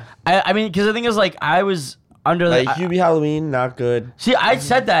 yeah. I mean, because the thing is, like, I was under Like the. Hubie Halloween, not good. See, I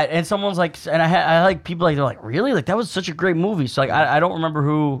said that, and someone's like, and I like people like they're like, really, like that was such a great movie. So like, I don't remember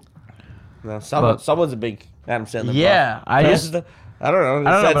who. No, But- someone's a big Adam Sandler. Yeah, buff. I just. I don't know.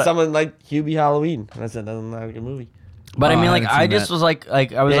 I don't know, Said but- someone like Hubie Halloween, and I said that's not a good movie. But I Oh, mean, I like, haven't I seen just that. was like I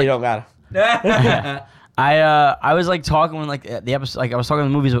was Yeah, you like, don't gotta. I was like talking when like the episode, like I was talking the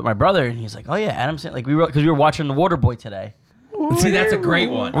movies with my brother, and he's like, oh yeah, Adam Sandler, like because we were watching The Waterboy today, See, that's a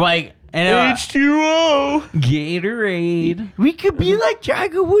great one. like, and H2O. Gatorade. we could be like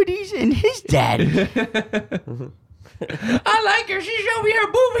Jagger Woody's and his daddy. I like her. She showed me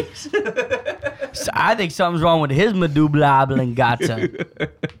her boobies. So I think something's wrong with his medulla oblongata.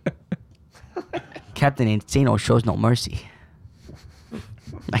 Captain Insano shows no mercy.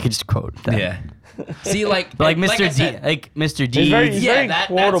 I could just quote that. Yeah. See, like, But like I Mr. D, said, like Mr. D. He's very- yeah, that's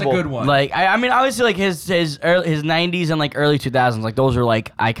a quotable. good one. Like I mean, obviously, like his 90s and like early 2000s, like those are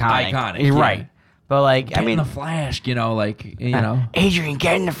like iconic. Iconic, You're yeah. right. But like, Get I in mean, the Flash, you know, like, you know. Adrian,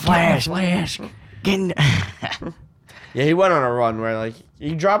 get in the flash. Flash. Get in. Yeah, he went on a run where like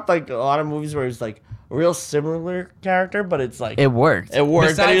he dropped like a lot of movies where he's like a real similar character, but it's like It worked. it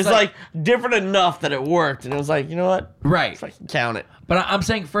worked. But it was Besides, like- like different enough that it worked, and it was like, you know what? Right. Fucking count it. But I'm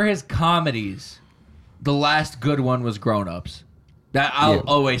saying for his comedies, the last good one was Grown Ups. That I'll Yeah.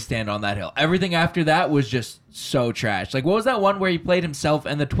 always stand on that hill. Everything after that was just so trash. Like, what was that one where he played himself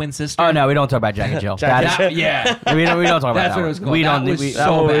and the twin sister? Oh no, we don't talk about Jack and Jill. Jack That and is- Jill. Yeah. we don't talk about That's that. what it was one. called. We That don't. was we, so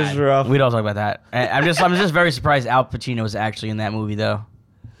That was bad. rough. we don't talk about that. I'm just very surprised Al Pacino was actually in that movie though.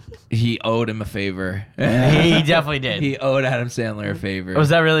 He owed him a favor. He definitely did. He owed Adam Sandler a favor. Was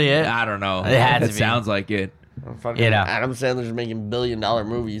that really it? I don't know. It had to It be. sounds like it. Fucking You know. Adam Sandler's making $1 billion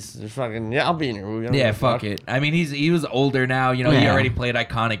movies. Just fucking I'll be in your movie. I don't Yeah, give a fuck it. I mean, he was older now. You know, he Yeah. already played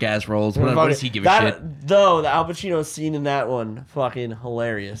iconic ass roles. Fuck What does it. he give a That- shit? Though the Al Pacino scene in that one, fucking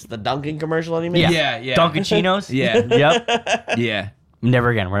hilarious. The Dunkin' commercial that he made. Yeah. Dunkin' Chinos. Yeah. Yep. Yeah. Never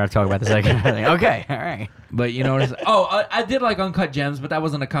again. We're not talking about this again. Okay. All right. But you know what? I did like Uncut Gems, but that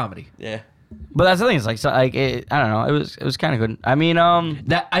wasn't a comedy. Yeah. But that's the thing. It's like, so, like I don't know. It was kind of good. I mean,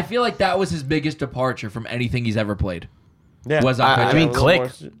 That I feel like that was his biggest departure from anything he's ever played. Yeah. Was Uncut I mean, Gems.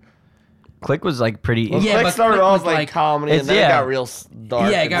 Click. Click was like pretty. Well, Yeah, Click but started Click off was like like- comedy, and It's- then yeah. it got real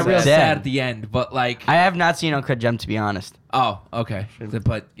dark. Yeah, it and got real sad. sad. sad at the end, but like, I have not seen Uncut Gem to be honest. oh, okay,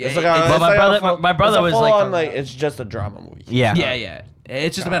 but yeah, It's like it's- a, But it's my like a brother- full- my brother it's a was like full-on, a- like it's just a drama movie. Yeah. yeah,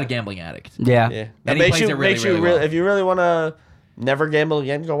 it's just about a gambling addict. Yeah. Yeah. And That he makes plays you it really, makes you really real. well. If you really want to never gamble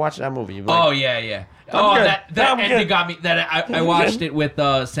again, go watch that movie. You'll be like, Oh yeah. Oh, good. that I'm ending good. got me. That I watched it with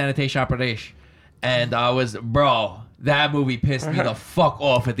Sanitation Pradesh, and I was bro. That movie pissed me the fuck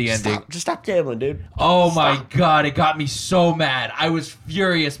off at the ending. Just stop gambling, dude. Oh my god, it got me so mad. I was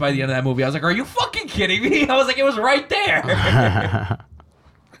furious by the end of that movie. I was like, are you fucking kidding me? I was like, it was right there.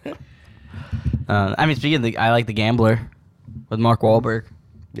 I mean, I like The Gambler with Mark Wahlberg.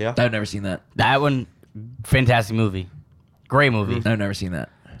 Yeah. I've never seen that. That one, fantastic movie. Great movie. I've never seen that.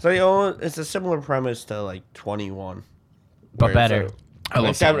 So it's a similar premise to like 21, But where better. it's I love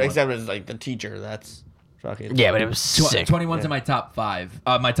except 21. except it's like the teacher. That's fucking Yeah, but it was sick. 21's in my top 5.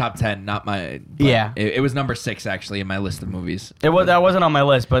 My top 10, not my... but Yeah. It was number 6, actually, in my list of movies. That wasn't on my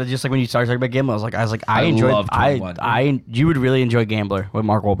list, but it's just like when you started talking about Gambler, I was like, I enjoyed. love 21. You would really enjoy Gambler with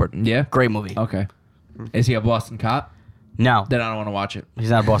Mark Wahlberg. Yeah? Great movie. Okay. Is he a Boston cop? No, Then I don't want to watch it. he's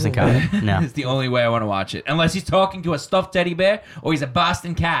not a Boston cop. No. It's the only way I want to watch it. Unless he's talking to a stuffed teddy bear or he's a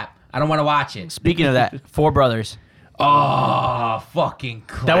Boston cop. I don't want to watch it. Speaking of that, Four Brothers. Oh, fucking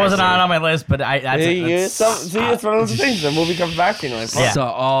classic. That wasn't on my list, but it's one of those things. The movie comes back to you like, fuck. Yeah.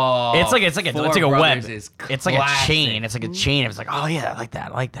 So, It's like a Four web. Brothers is It's like a classic. chain. It's like a chain. It's like, oh yeah, I like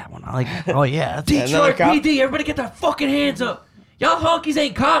that one. I like. Oh yeah. That's Detroit cop? PD, everybody get their fucking hands up. Y'all honkies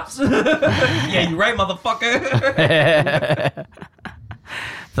ain't cops. Yeah, you right, motherfucker. I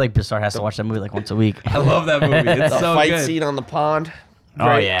feel like Pissar has to watch that movie like once a week. I love that movie. It's The so fight good. scene on the pond. Oh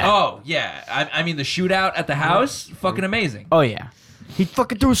Great. yeah. Oh, yeah. I mean, the shootout at the house, fucking amazing. Oh yeah. He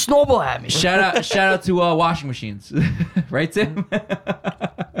fucking threw a snowball at me. Shout out to washing machines. Right, Tim?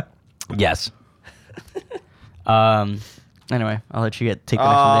 Yes. Anyway, I'll let you take the next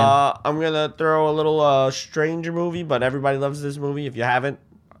one, Dan. I'm gonna throw a little stranger movie, but everybody loves this movie. If you haven't,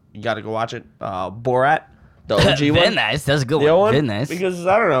 you gotta go watch it. Borat, the OG Very one. nice. That's a good The old one. one. Very nice. Because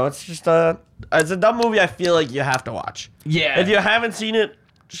I don't know, it's just it's a dumb movie. I feel like you have to watch. Yeah. If you haven't seen it,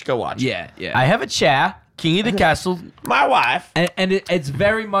 just go watch it. Yeah. I have a chair. King of the Castle. My wife. And it's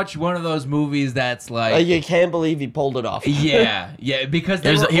very much one of those movies that's like, You can't believe he pulled it off. yeah, because He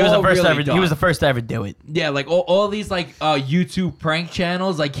was the all first really ever. He dumb. was the first to ever do it. Yeah, like all these like YouTube prank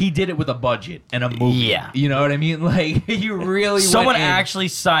channels, like he did it with a budget and a movie. Yeah. You know what I mean? Like you really Someone went in. actually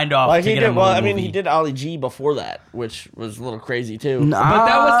signed off. Like to he get a did. Well, I movie. mean, he did Ali G before that, which was a little crazy too. Nah. But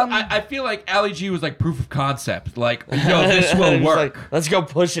that was I feel like Ali G was like proof of concept. Like, yo, this will Just work. like, let's go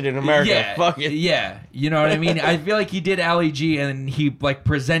push it in America. Yeah, Fuck it. yeah. You know what I mean? I feel like he did Ali G and he like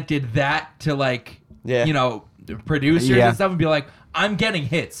presented that to like Yeah. you know, the producers Yeah. and stuff and be like, I'm getting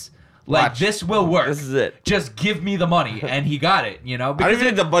hits. Like Watch. this will work. This is it. Just give me the money, and he got it. You know, I don't because even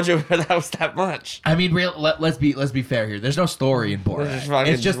think the budget for that was that much. I mean, let's be fair here. There's no story in Borat.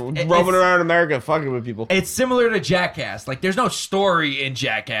 It's just fucking roaming around America, fucking with people. It's similar to Jackass. Like, there's no story in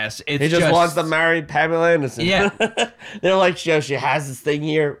Jackass. It's He just wants to marry Pamela Anderson. Yeah. They're like, yo, she has this thing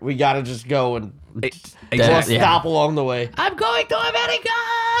here. We gotta just go and Exactly. Yeah. stop along the way. I'm going to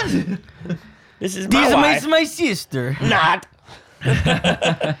America. This is This my is wife. my sister. Not.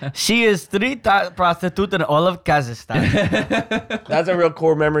 She is prostitute in all of Kazakhstan. That's a real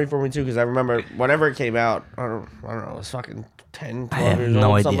core memory for me too, because I remember whenever it came out, I don't know, it was fucking 10, 12 have years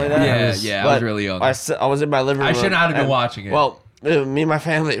no old, something idea. like that. Yeah, I was- yeah, I was But really young. I was in my living room. I should not have been and- watching it. Well, me and my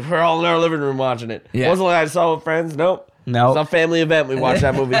family, we're all in our living room watching it. Yeah. Wasn't like I saw with friends. Nope. No. It's a family event. We watched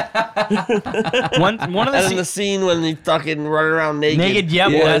that movie. One of the And then the scene when he fucking running around naked. Naked,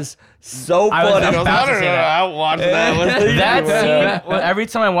 yep, was so I was funny. I was about like, to I say don't know. that. I watched that. that scene. Every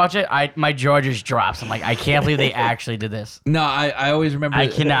time I watch it, my jaw just drops. I'm like, I can't believe they actually did this. No, I always remember. I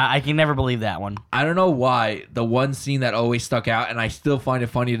can never believe that one. I don't know why the one scene that always stuck out, and I still find it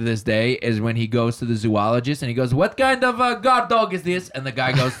funny to this day, is when he goes to the zoologist and he goes, "What kind of guard dog is this?" And the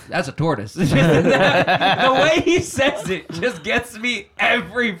guy goes, "That's a tortoise." The way he says it just gets me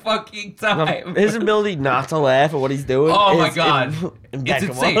every fucking time. His ability not to laugh at what he's doing. Oh my is god, it's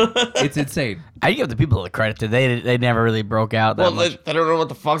impeccable. insane! It's insane. I give the people the credit that they never really broke out that Well, much. they don't know what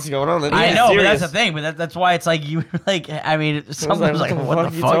the fuck's going on. They're I not know, but serious. that's the thing. But that's why it's like you like. I mean, sometimes what like the what fuck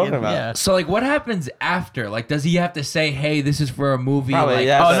the you fuck? talking about? Yeah. So like, what happens after? Like, does he have to say, "Hey, this is for a movie"? Probably, like,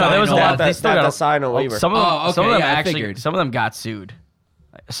 yeah. Oh no, there was a lot. They That, still that got sign a waiver. Some of them, Oh, some of okay, them yeah, I actually, figured. some of them got sued.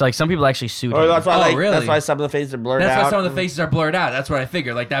 So like some people actually sued. Or him. that's why, Oh, like, really? that's why some of the faces are blurred That's out. why some of the faces are blurred out. That's what I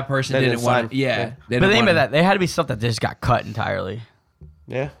figured. Like that person They didn't didn't want. sign. Yeah, Yeah. they But didn't the name want- of that, they had to be stuff that just got cut entirely.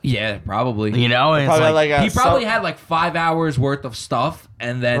 Yeah. Yeah, probably. You know, and it's Probably like, like a, He probably had like 5 hours worth of stuff,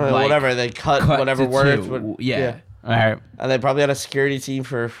 and then like whatever they cut whatever to words. 2. would- Yeah. all right. And they probably had a security team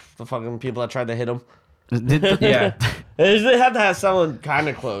for the fucking people that tried to hit him. Yeah. They had to have someone kind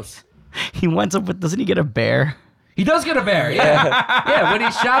of close. He winds up with. Doesn't he get a bear? He does get a bear. Yeah. Yeah. When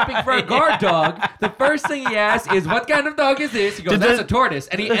he's shopping for a guard dog, the first thing he asks is, "What kind of dog is this?" He goes, Does "That's it- a tortoise,"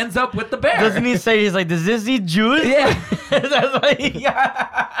 and he ends up with the bear. Doesn't he say he's like, does this eat Jews? Yeah. That's what he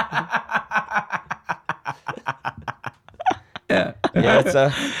got. Yeah, it's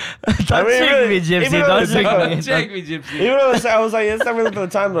Don't trick me, Gypsy. even though Don't it's trick like- me. Check me, Gypsy. Even though I was like, it's not really for the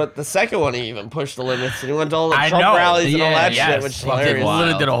time, but the second one he even pushed the limits and he went to all the I Trump know. rallies and all Yeah, that yes. shit, which is He did, hilarious.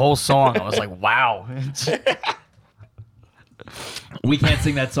 literally did a whole song. I was like, wow. We can't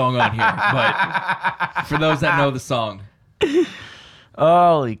sing that song on here, but for those that know the song,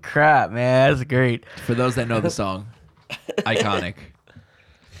 Holy crap, man. That's great. for those that know the song, iconic.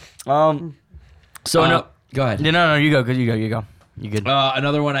 So, no. Go ahead. No, you go. You go. You good.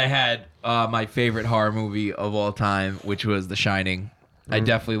 Another one I had, my favorite horror movie of all time, which was The Shining. I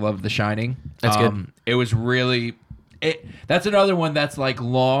definitely loved The Shining. That's good. It was really... That's another one that's like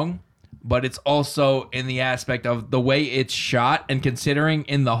long, but it's also in the aspect of the way it's shot, and considering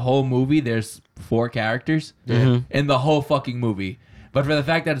in the whole movie there's 4 characters in the whole fucking movie. But for the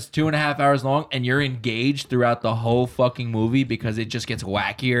fact that it's 2.5 hours long and you're engaged throughout the whole fucking movie because it just gets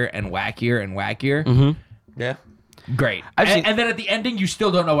wackier and wackier and wackier. Yeah. Great. I've And, seen- and then at the ending, you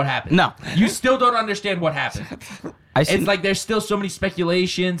still don't know what happened. No. You still don't understand what happened. It's like there's still so many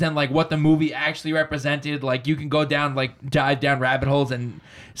speculations and like what the movie actually represented. Like you can go down, like dive down rabbit holes and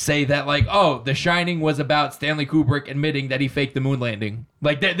say that like, oh, The Shining was about Stanley Kubrick admitting that he faked the moon landing.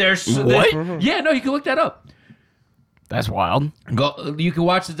 Like there's What? Yeah, no, you can look that up. That's wild. Go. You can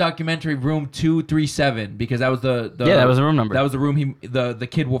watch the documentary Room 237 because that was the Yeah, that was the room number. That was the room the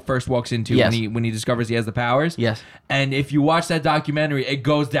kid first walks into Yes. when he discovers he has the powers. Yes. And if you watch that documentary, it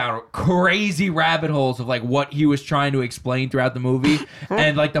goes down crazy rabbit holes of like what he was trying to explain throughout the movie,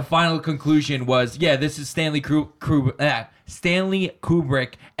 and like the final conclusion was, yeah, this is Stanley Kubrick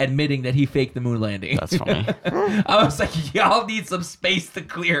admitting that he faked the moon landing. That's funny. I was like, y'all need some space to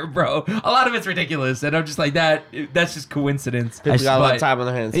clear, bro. A lot of it's ridiculous, and I'm just like, that's just coincidence. People got a lot But- of time on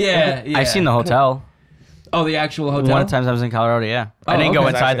their hands. Yeah, yeah. I've seen the hotel. Oh, the actual hotel. One of the times I was in Colorado, yeah. I Oh, didn't go okay.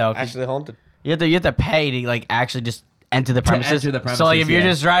 It's inside though. Actually haunted. You have to pay to like actually just enter the premises. enter the So like if premises, you're yeah.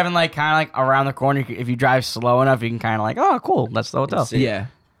 just driving like kind of like around the corner, if you drive slow enough, you can kind of like, oh, cool, that's the hotel. See. Yeah.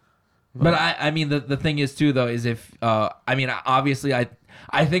 But I mean, the thing is too though is if I mean obviously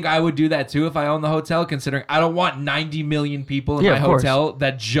I think I would do that too if I owned the hotel, considering I don't want 90 million people in Yeah, my of course. hotel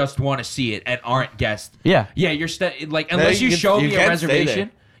that just want to see it and aren't guests. Yeah. Yeah, you're like unless you you can- show you me a can stay there.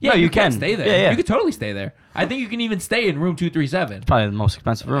 reservation. Yeah, No, you you can can. stay there. Yeah, yeah. You could totally stay there. I think you can even stay in room 237. Probably the most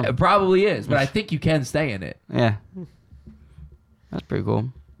expensive room. It probably is, but I think you can stay in it. Yeah. That's pretty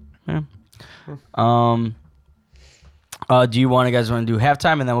cool. Yeah. Do you guys want to do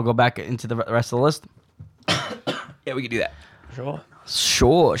halftime and then we'll go back into the rest of the list? Yeah, we can do that.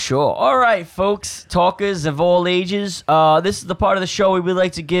 Sure. Sure. All right, folks, talkers of all ages. This is the part of the show where we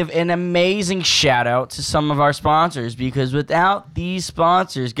like to give an amazing shout out to some of our sponsors, because without these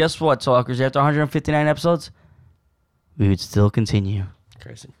sponsors, guess what, talkers? After 159 episodes, we would still continue.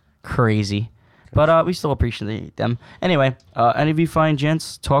 Crazy. But we still appreciate them. Anyway, any of you fine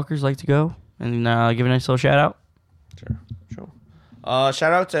gents, talkers, like to go and give a nice little shout out? Sure.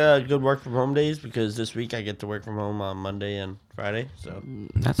 Shout out to good work from home days, because this week I get to work from home on Monday and Friday. So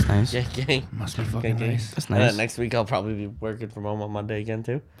That's nice. yeah, gang. Must be fucking Gang. nice. That's And nice. then next week I'll probably be working from home on Monday again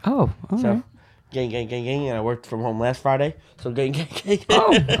too. Oh, all So right. gang. And I worked from home last Friday. So gang.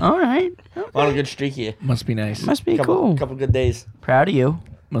 Oh, all right. On a good streak here. Must be nice. Must be Couple cool. good days. Proud of you.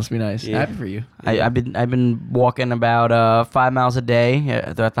 Must be nice. Yeah. Happy for you. I've been walking about 5 miles a day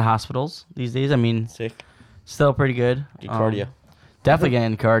at the hospitals these days. I mean, Sick. still pretty good. Good cardio. Definitely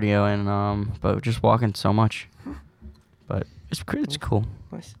getting cardio and but just walking so much. But it's cool.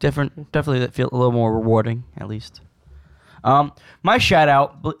 Nice. Different. Definitely that feel a little more rewarding at least. My shout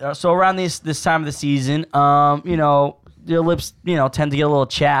out. So around this time of the season, your lips tend to get a little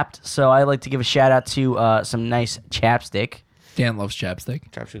chapped. So I like to give a shout out to some nice chapstick. Dan loves chapstick.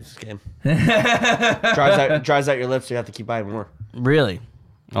 Trap shoots this game. dries out your lips, so you have to keep buying more. Really?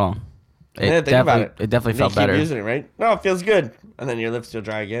 Oh. Yeah, think about it. It definitely You felt keep better. using it, right? No, it feels good. And then your lips still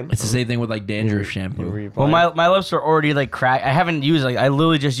dry again. It's the same thing with like dandruff shampoo. Well, my lips are already like cracked. I haven't used I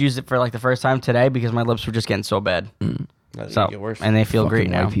literally just used it for like the first time today because my lips were just getting so bad. So get worse. and they feel great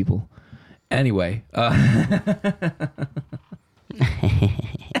Fucking now. white people. Anyway,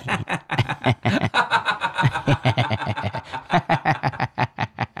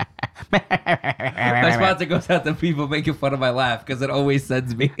 my sponsor goes out to people making fun of my laugh because it always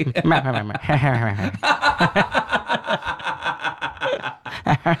sends me. Is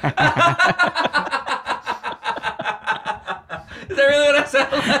that really what I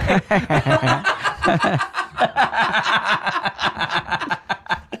sound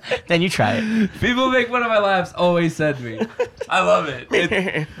like? Then you try it. People make fun of my laughs. Always send me. I love it.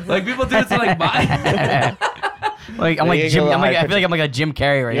 Like people do it to like my. Like I'm Yeah, like you Jim. get a I'm little like I high feel like I'm like a Jim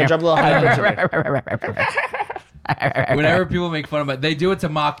Carrey right You here. gotta drop a little high pitch in there. Whenever people make fun of it, they do it to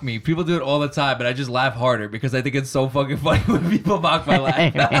mock me. People do it all the time, but I just laugh harder because I think it's so fucking funny when people mock my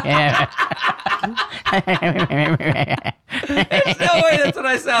laugh. There's no way that's what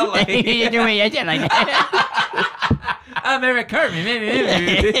I sound like. I'm Eric Cartman.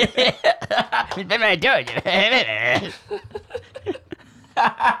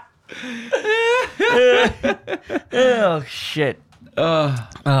 Oh shit.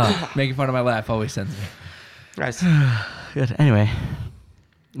 Making fun of my laugh always sends me. Nice. Good. Anyway,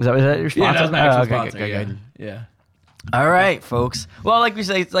 was that your sponsor? Yeah, that was my actual Oh, okay, sponsor. good, Yeah. good. Yeah. All right, folks. Well, like we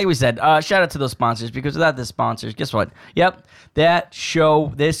said, shout out to those sponsors because without the sponsors, guess what? Yep, that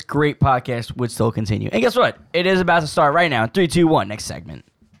show, this great podcast would still continue. And guess what? It is about to start right now. 3, 2, 1. Next segment.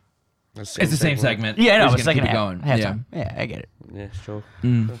 It's the same segment. Yeah, no, We're it's just gonna second keep it half. going. Halftime. Yeah, I get it. Yeah, sure.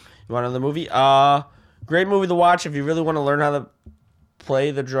 You want another movie? Great movie to watch if you really want to learn how to play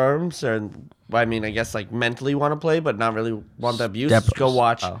the drums, or I mean, I guess like mentally want to play, but not really want the abuse. Steppers. Go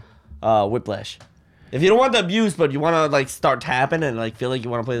watch Whiplash. If you don't want the abuse, but you want to like start tapping and like feel like you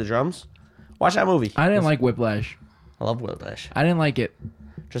want to play the drums, watch that movie. I didn't like Whiplash. I love Whiplash. I didn't like it.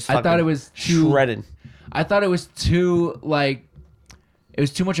 Just I thought fucking it was too shredded. I thought it was too like it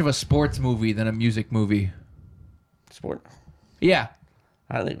was too much of a sports movie than a music movie. Sport. Yeah,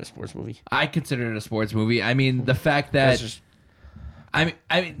 I don't think it was a sports movie. I consider it a sports movie. I mean, the fact that That's just I mean,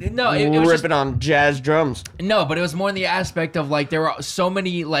 no, it was just, ripping on jazz drums. no, but it was more in the aspect of like there were so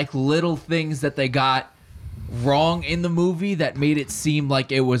many like little things that they got wrong in the movie that made it seem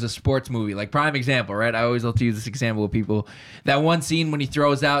like it was a sports movie. Like prime example, right? I always love to use this example with people. That one scene when he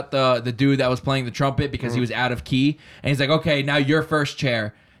throws out the dude that was playing the trumpet because he was out of key, and he's like, "Okay, now you're first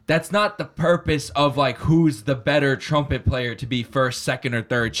chair." That's not the purpose of like who's the better trumpet player to be first, second, or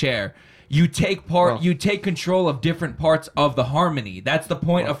third chair. You take you take control of different parts of the harmony. That's the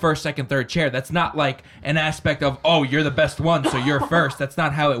point of first, second, third chair. That's not like an aspect of, oh, you're the best one, so you're first. That's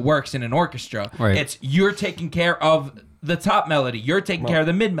not how it works in an orchestra. Right. It's you're taking care of the top melody. You're taking care of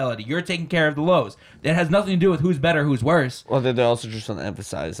the mid melody. You're taking care of the lows. It has nothing to do with who's better, who's worse. Well, they also just want to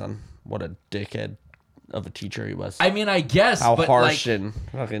emphasize on what a dickhead of a teacher he was. I mean, I guess, How but harsh like, and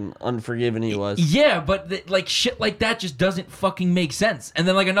fucking unforgiving he was. yeah, but like shit like that just doesn't fucking make sense. And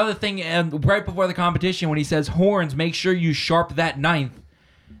then like another thing, right before the competition, when he says horns, make sure you sharp that ninth.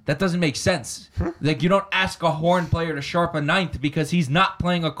 That doesn't make sense. Like you don't ask a horn player to sharp a ninth because he's not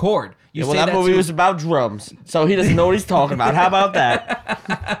playing a chord. You Well, say that that's movie who- was about drums, so he doesn't know what he's talking about. How about that?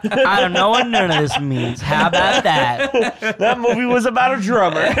 I don't know what none of this means. How about that? That movie was about a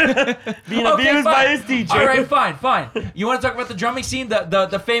drummer being abused by his teacher. All right, fine. You want to talk about the drumming scene,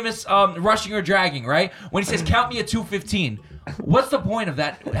 the famous rushing or dragging, right? When he says, "Count me at 215." What's the point of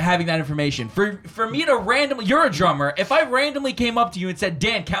that? Having that information for me to randomly, you're a drummer. If I randomly came up to you and said,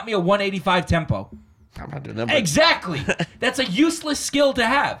 "Dan, count me a 185 tempo." I'm not doing that. but Exactly. That's a useless skill to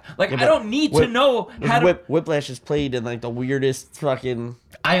have. Like Yeah, I but don't need to know how to. Whiplash is played in like the weirdest fucking.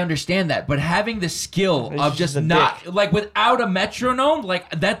 I understand that, but having the skill He's of just just a not dick. like without a metronome, like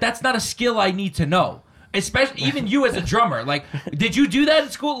that's not a skill I need to know. Especially even you as a drummer, like, did you do that in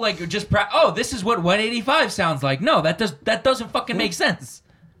school? Like, just oh, this is what 185 sounds like. No, that doesn't fucking make sense.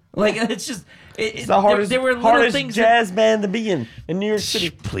 Like, it's just It's the hardest, there were little hardest things jazz band to be in New York City.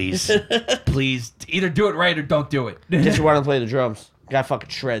 Please, either do it right or don't do it. Just you want to play the drums. Guy fucking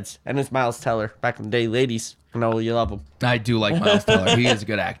shreds. And it's Miles Teller. Back in the day, ladies. I know you love him. I do like Miles Teller. He is a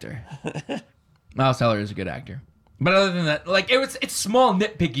good actor. Miles Teller is a good actor. But other than that, like it's small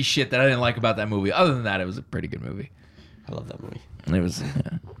nitpicky shit that I didn't like about that movie. Other than that, it was a pretty good movie. I love that movie. It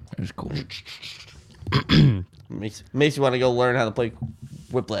was cool. Makes you want to go learn how to play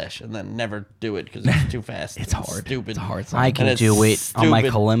Whiplash and then never do it because it's too fast. It's hard. Stupid. It's a hard song. I can it's do it on my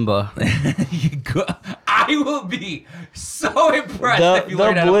stupid. kalimba. I will be so impressed The, if you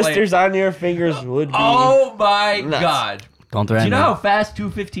learn the how to play. blisters on your fingers would be. Oh my nuts. god! Don't Do threaten you know me. how fast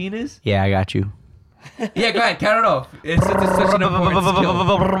 215 is? Yeah, I got you. Yeah, go ahead, count it off. It's such an important skill.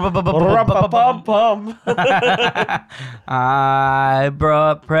 Rum-pa-pum-pum. I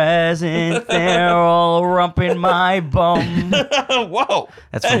brought presents, they're all rumping my bum. Whoa.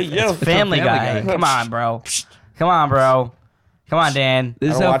 That's, Hey, that's yo. Family Family Guy. Guy. Come on, bro. Come on, bro. Come on, Dan.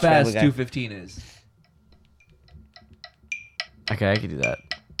 This is don't how watch fast Family Guy. 215 is. Okay, I can do that.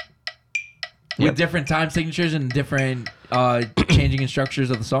 With different time signatures and different changing in structures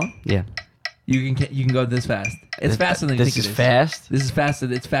of the song, Yeah. you can go this fast. It's faster than you This think it is is. fast. This is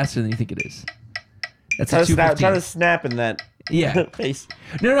faster. It's faster than you think it is. That's Try a to, snap, 215. try to snap in that Yeah. face.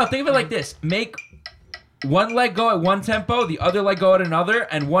 No. Think of it like this: make one leg go at one tempo, the other leg go at another,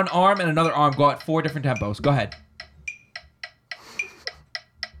 and one arm and another arm go at 4 different tempos. Go ahead.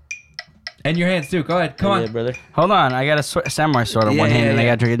 And your hands too. Go ahead. Come Yeah, on. brother. Hold on, I got a samurai sword in Yeah, one hand yeah, and I yeah.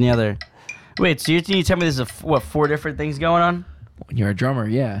 got to drink it in the other. Wait, so you tell me there's what 4 different things going on? When you're a drummer,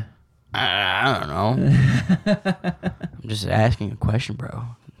 yeah. I don't know. I'm just asking a question, bro.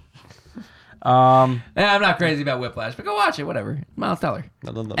 Yeah, I'm not crazy about Whiplash, but go watch it. Whatever. Miles Teller. I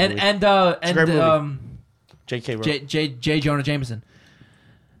love that And movie. and great movie. um, J.K. Rowling. J. Jonah Jameson.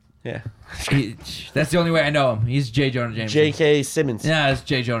 Yeah. That's the only way I know him. He's J. Jonah Jameson. J.K. Simmons. Yeah, it's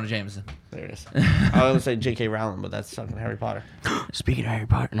J. Jonah Jameson. There it is. I was gonna say J.K. Rowling, but that's fucking Harry Potter. Speaking of Harry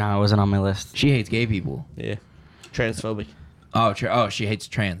Potter, no, it wasn't on my list. She hates gay people. Yeah. Transphobic. Oh, she hates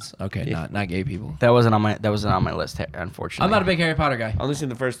trans. Okay, Yeah. not gay people. That wasn't on my list, unfortunately. I'm not a big Harry Potter guy. I only seen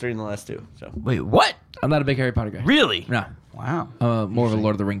the first 3 and the last 2. So Wait, what? I'm not a big Harry Potter guy. Really? No, Wow. more of a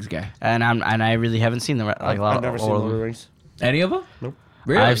Lord of the Rings guy. And I really haven't seen the like a lot I've never of seen all Lord of of the them. Rings. Any of them? Nope.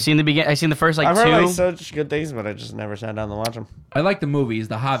 Really? I've seen the first like I've 2. heard like such good things, but I just never sat down to watch them. I like the movies.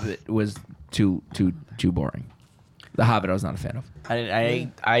 The Hobbit was too boring. The Hobbit, I was not a fan of. I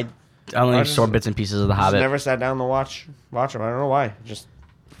only I just- saw bits and pieces of the Just Hobbit. never sat down to watch them. I don't know why. Just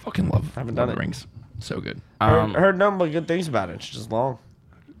Fucking love Haven't Lord done of the it. Rings. So good. heard nothing but good things about it. It's just long.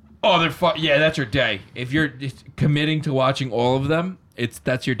 Oh, they're yeah, that's your day. If you're committing to watching all of them,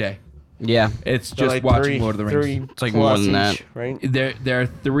 that's your day. Yeah. It's They're just like watching Lord of the Rings. It's like more plus than that. each, right? They're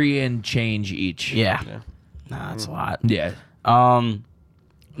 3 and change each. Yeah. Yeah. Nah, that's a lot. Yeah. But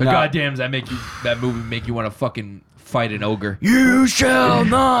But goddamn, that movie make you want to fucking fight an ogre. You shall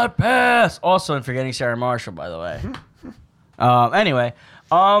not pass. Also, in forgetting Sarah Marshall, by the way. Anyway,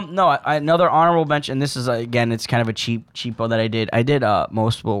 no, another honorable mention. And this is again, it's kind of a cheapo that I did. I did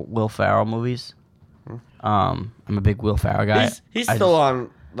most Will Ferrell movies. I'm a big Will Ferrell guy. He's I still just- on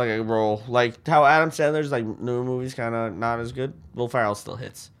like a roll. Like how Adam Sandler's like newer movies kind of not as good. Will Ferrell still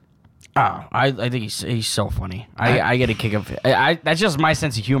hits. Oh, I think he's so funny. I get a kick of. That's just my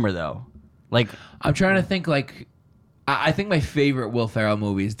sense of humor, though. Like, I'm trying to think. Like, I think my favorite Will Ferrell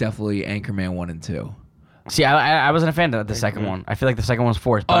movie is definitely Anchorman 1 and 2. see, I wasn't a fan of the second one. I feel like the second one's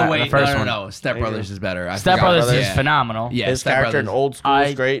forced. But Oh wait, the first one, no. Step Brothers is better. Step Brothers is Yeah. phenomenal. Yeah, His Step character in Brothers. Old School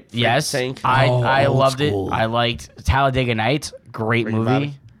is great. Frank Yes, Tank. I Old loved School. it. I liked Talladega Nights. Great Ricky movie.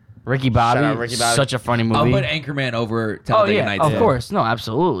 Bobby. Ricky Bobby, Shout out Ricky Bobby. such a funny movie. I'll put Anchorman over Oh Talladega yeah, Nights. of course. No,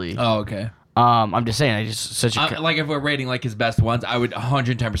 absolutely. Oh okay. I'm just saying, I just such a. Like if we're rating like his best ones, I would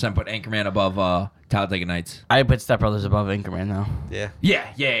 110% put Anchorman above Talladega Nights. I put Step Brothers above Anchorman though. Yeah,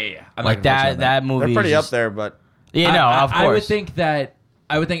 Yeah. I'm Like not gonna that touch on that movie. they're pretty is up just- there, but Yeah, no, of course. I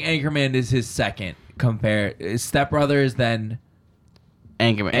would think Anchorman is his second. Step Brothers, then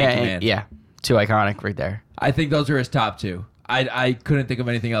Anchorman. Anchorman. Yeah, too iconic right there. I think those are his top 2. I couldn't think of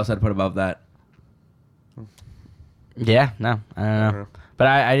anything else I'd put above that. Yeah, no, I don't know. But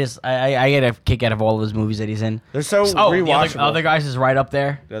I get a kick out of all of his movies that he's in. they're so The rewatchable. other guys is right up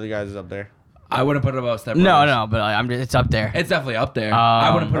there. The other guys is up there. I wouldn't put it above Step Brothers. No, but it's up there. It's definitely up there.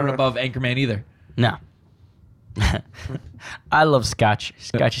 I wouldn't put it Uh-huh. above Anchorman either. No. I love scotch.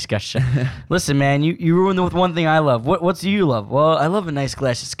 Scotch. Listen, man, you ruined it with one thing I love. What do you love? Well, I love a nice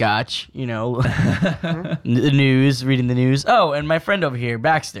glass of scotch, you know. The news, reading the news. Oh, and my friend over here,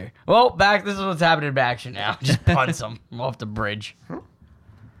 Baxter. Well, this is what's happening in Baxter now. Just punts him off the bridge.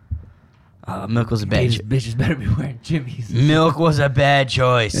 Milk was a bad Bitches better be wearing Jimmy's. Milk was a bad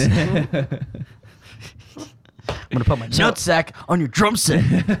choice. I'm gonna put my nutsack on your drum set.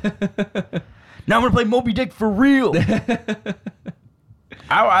 Now I'm gonna play Moby Dick for real.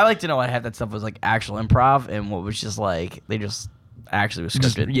 I like to know what half that stuff was like actual improv and what was just like they just actually was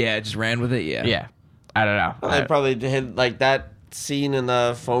scripted. Just ran with it. Yeah. Yeah. I don't know. They probably did like that scene in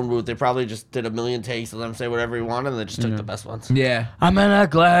the phone booth. They probably just did a million takes of them say whatever he wanted, and they just took the best ones. Yeah. I'm in a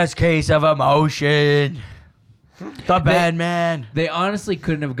glass case of emotion. The bad man. They honestly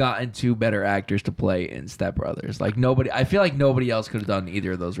couldn't have gotten 2 better actors to play in Step Brothers. Like I feel like nobody else could have done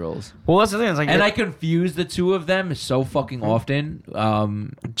either of those roles. Well, that's the thing. It's like, And I confuse the 2 of them so fucking often.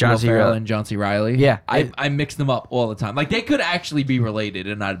 John Will C. Ferrell Reilly. and John C. Reilly. Yeah. I mix them up all the time. Like they could actually be related,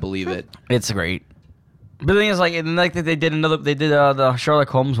 and I'd believe it. It's great. But the thing is, like, and like they did the Sherlock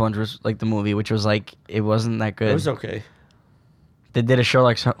Holmes one, was like the movie, which was like it wasn't that good. It was okay. They did a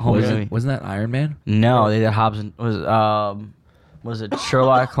Sherlock Holmes movie. Wasn't that Iron Man? No, they did Hobbs and was it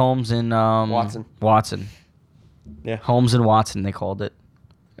Sherlock Holmes and Watson. Watson. Yeah. Holmes and Watson, they called it.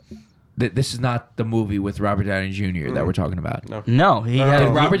 This is not the movie with Robert Downey Jr. that we're talking about. No. No, he No, had no, Did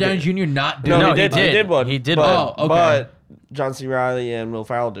he Robert did. Downey Jr. not do No, it? he did. He did one. He did but, one. Oh, okay. But John C. Reilly and Will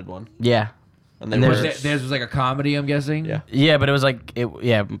Ferrell did one, Yeah. and they And were. Theirs was like a comedy, I'm guessing. Yeah. Yeah, but it was like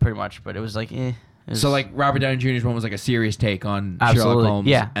yeah, pretty much. But it was like It was- So like Robert Downey Jr.'s one was like a serious take on Absolutely, Sherlock Holmes.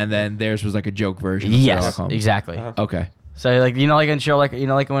 yeah. And then theirs was like a joke version of Sherlock yes, Holmes. exactly. Uh-huh. Okay. So like like in show like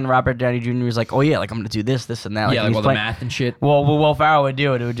like when Robert Downey Jr. was like, oh yeah, like I'm gonna do this, and that. Like, yeah, like he's all the playing- math and shit. Well, Will Ferrell would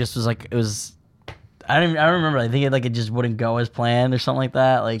do it. It would just was like it was. I don't remember. I think it just wouldn't go as planned or something like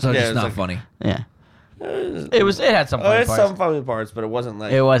that. Like So it's Yeah, just it's not like- funny. yeah, it had some. Oh, funny it's parts. some funny parts, but it wasn't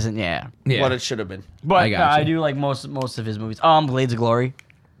like It wasn't. Yeah, Yeah. what it should have been. but I gotcha. I do like most of his movies. Blades of Glory,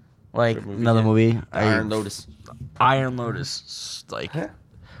 like Good movie, another yeah. movie. Iron Lotus. Iron Lotus. Like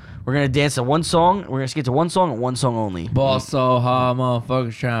we're gonna dance to one song. We're gonna skate to one song and one song only. Ball so hard,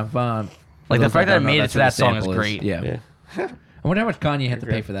 motherfuckers trying to find. Like the fact that I don't know, made it that's to what that the song is sample great. Yeah. Yeah. I wonder how much Kanye had to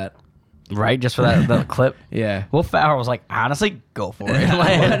pay for that. Right, just for that clip. Yeah. Will Ferrell was like, honestly, go for it.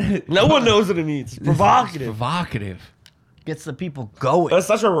 Like, No one knows what it means. Provocative. Provocative. gets the people going. That's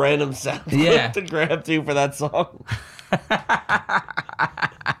such a random sound Yeah. to grab to for that song.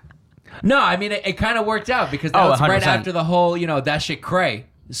 No, I mean it kind of worked out because that was right 100%. after the whole, that shit cray.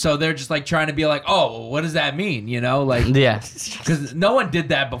 So they're just like trying to be like, oh, well, what does that mean? Like, Yeah. because no one did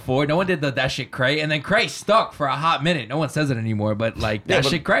that before. No one did that shit cray, and then cray stuck for a hot minute. No one says it anymore, but like that but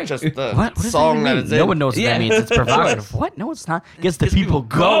shit cray. Just the What does song that that mean? it's No in. one knows what Yeah. that means. It's provocative. What? No, it's not. Gets the Gets people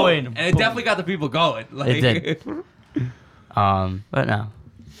going. and it definitely got the people going. Like, It did. But no.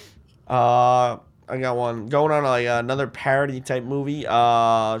 I got one going on like another parody type movie.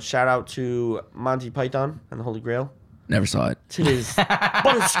 Shout out to Monty Python and the Holy Grail. Never saw it. It is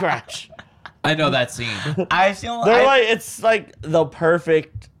but a scratch. I know that scene. I feel They're like it's like the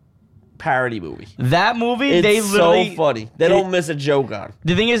perfect parody movie. that movie. It's They literally so funny. They don't miss a joke on.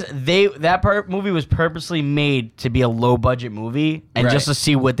 The thing is, movie was purposely made to be a low budget movie, and Right. just to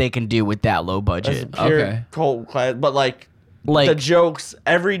see what they can do with that low It's budget. pure Okay. cold class, but like Like the jokes,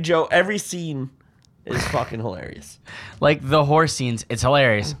 every scene is fucking hilarious. like the horse scenes, it's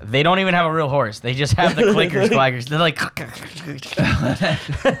hilarious. They don't even have a real horse. They just have the clickers, clackers. They're like,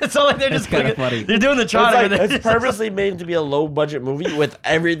 it's all like they're just kinda clicking- funny. They're doing the It's, trot. like, it's purposely made to be a low budget movie with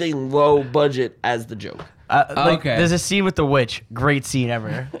everything low budget as the joke. Okay. There's a scene with the witch. Great scene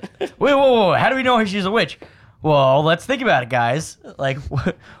ever. Wait, whoa. How do we know she's a witch? Well, let's think about it, guys. Like,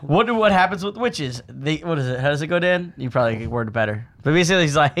 what happens with witches? What is it? How does it go, Dan? You probably can word it better. But basically,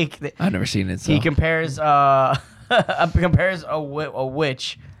 he's like, I've never seen it. So. he compares compares a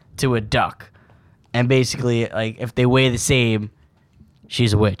witch to a duck, and basically, like, if they weigh the same,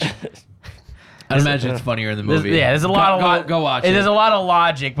 she's a witch. I imagine it's funnier in the movie. There's a lot of go watch it. There's a lot of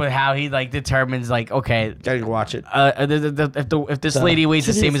logic with how he like determines like, okay, Gotta go watch it. if this lady weighs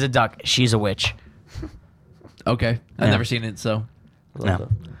the same as a duck, she's a witch. Okay, I've Yeah. never seen it, so No.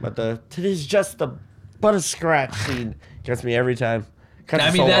 But it is just the but a scratch scene gets me every time. Cuts I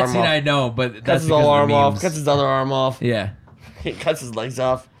his mean whole that arm scene off. I know, but Cuts that's his because whole of arm the off. memes. Cuts his other arm off. Yeah, He cuts his legs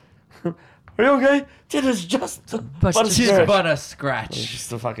off. Are you okay? It is just but a just scratch. but a It's scratch. just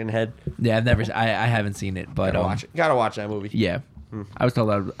the fucking head. Yeah, I've never. I haven't seen it, but Gotta watch it. Gotta watch that movie. Yeah, I was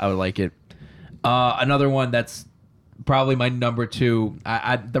told I would like it. Another one that's probably my number two.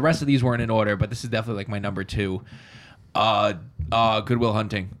 The rest of these weren't in order, but this is definitely like my number two. Good Will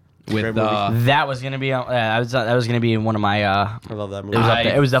Hunting with Great movie. That was gonna be. That was gonna be in one of my. I love that movie. It was up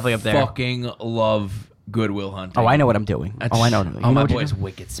there. It was definitely up there. Fucking love Good Will Hunting. Oh, I know what I'm doing. Oh, I know. You Oh, know my what you're boy's doing?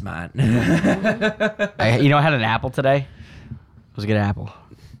 wicked smart. I had an apple today. It was a good apple.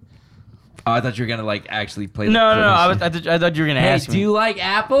 Oh, I thought you were gonna like actually play. No. I the thought you were gonna Hey, ask do me. you like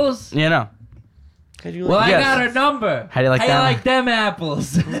apples? Yeah, no. Could you Well, like- I Yes. got her number. How do you like them? them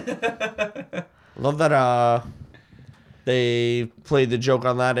apples? love that they played the joke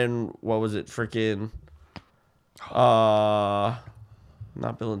on that in what was it? Freaking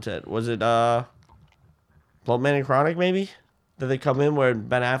not Bill and Ted. Was it Blood Man and Chronic maybe? Did they come in where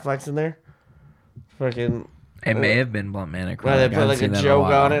Ben Affleck's in there? Freaking It may have been Blunt Man. where they put like a joke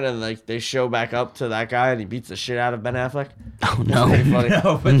on it and like they show back up to that guy and he beats the shit out of Ben Affleck. Oh It's pretty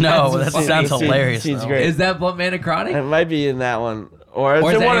no. funny. No, that funny. sounds Scene- hilarious. scene's though. great. Is that Blunt Man and Chronic? It might be in that one. Or is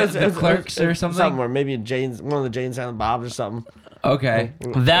Or is it it one in of the Clerks or something? Or maybe one of the Jane Silent Bobs or something. Okay.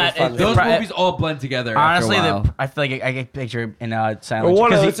 That It was is- Those Pro- movies all blend together. Honestly, after a while. I feel like I can picture in Or Silent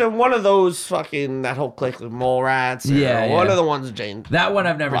one of, because it's in one of those fucking that whole clique with mole rats. Or Yeah, one yeah. of the ones Jane. that one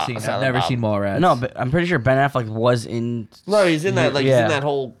I've never Wow, seen. I've Silent never Bob. seen Mallrats. no, but I'm pretty sure Ben Affleck was in. No, he's in that he's Yeah. in that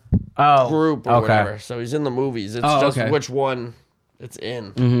whole Oh, group or okay. whatever. So he's in the movies. It's Oh, just okay. which one it's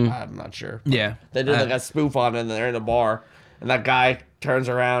in. Mm-hmm. I'm not sure. Yeah. They did like a spoof on it and they're in a bar and that guy turns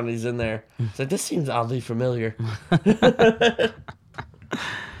around and he's in there. It's like this seems oddly familiar.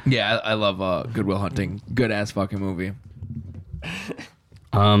 Yeah, I love Good Will Hunting. Good ass fucking movie.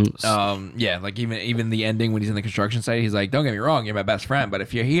 Yeah, like even the ending when he's in the construction site, he's like, "Don't get me wrong, you're my best friend, but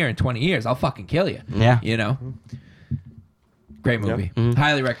if you're here in 20 years, I'll fucking kill you." Yeah. You know. Great movie.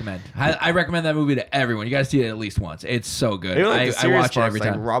 Highly recommend. I recommend that movie to everyone. You got to see it at least once. It's so good. Even, like, the I serious watch it parts, every like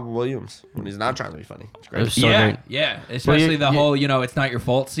time. Robin Williams when he's not trying to be funny. It's It great. was so yeah, great. yeah. Especially the whole, it's not your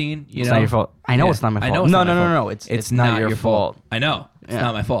fault scene. It's not your fault. I know it's not my fault. I know it's not my fault. No. It's not your fault. I know. It's Yeah.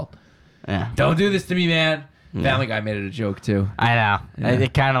 not my fault. Yeah. Don't do this to me, man. Family Guy made it a joke too. I know. Yeah.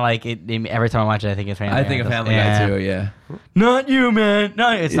 It kind of like every time I watch it, I think it's Family Guy. I think of Family Guy too. Yeah. Not you, man.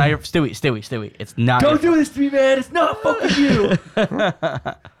 No, it's not your Stewie. It's not. Don't do this to me, man. It's not fucking you.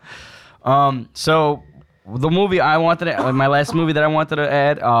 So the movie I wanted to, my last movie that I wanted to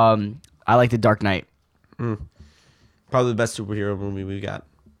add, I like The Dark Knight. Probably the best superhero movie we got.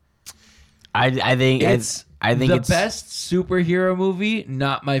 I think It's I think the it's best superhero movie.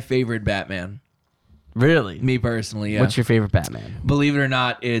 Not my favorite Batman. Really. Me personally, yeah. What's your favorite Batman? Believe it or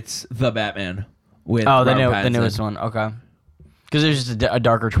not, it's the Batman with Oh, Robert the Pattinson. newest one. Okay. Because there's just a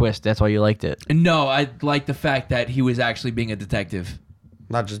darker twist. That's why you liked it. No, I like the fact that he was actually being a detective,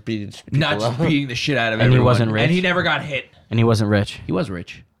 Not just beating people not just up. beating the shit out of And he everyone. wasn't rich. And he never got hit. And he wasn't rich. He was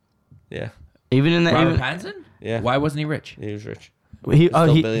rich. Yeah, Even in the Robert even, Pattinson? Yeah. Why wasn't he rich? he was rich. he still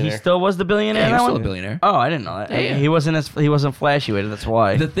a he billionaire. still was the billionaire. Yeah, in he was that still a one? billionaire. Oh, I didn't know that. Yeah. He wasn't flashy with it. That's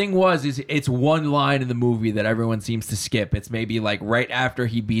why. The thing is it's one line in the movie that everyone seems to skip. It's maybe like right after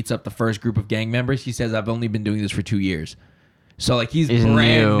he beats up the first group of gang members. He says, "I've only been doing this for 2 years." So like he's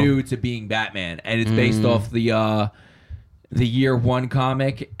brand new to being Batman, and it's based off the Year One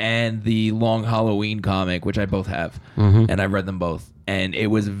comic and the Long Halloween comic, which I both have, and I read them both, and it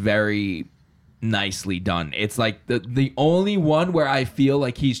was very nicely done. It's like the only one where I feel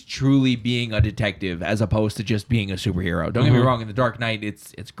like he's truly being a detective as opposed to just being a superhero. Don't get me wrong, in The Dark Knight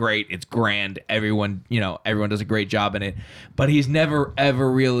it's great, it's grand, everyone does a great job in it, but he's never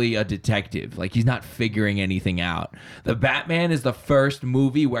ever really a detective. Like he's not figuring anything out. The Batman is the first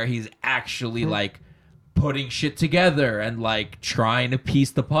movie where he's actually like putting shit together and like trying to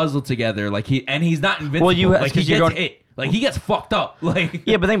piece the puzzle together. Like he's not invincible. Well, like he because you're gets going- hit. Like he gets fucked up. Like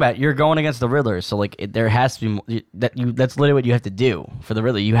Yeah, but think about it. You're going against the Riddler, so like there has to be that's literally what you have to do for the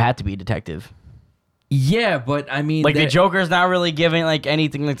Riddler. You have to be a detective. yeah, but I mean, Like the Joker's not really giving like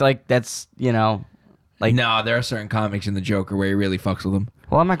anything like that's like no, there are certain comics in the Joker where he really fucks with him.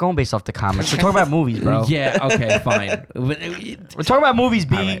 Well, I'm not going based off the comics. We're talking about movies, bro. Yeah, okay, fine. We're talking about movies,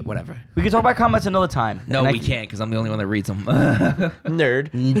 B. All right, whatever. We can talk about comics another time. No, And we can't because I'm the only one that reads them.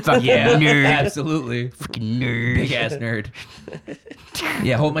 Nerd. Fucking yeah, nerd. absolutely. Fucking nerd. Big ass nerd.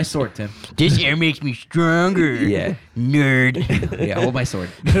 Yeah, hold my sword, Tim. This air makes me stronger. Yeah. Nerd. Yeah, hold my sword.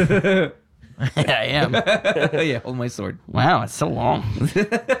 I am. Yeah, hold my sword. Wow, it's so long.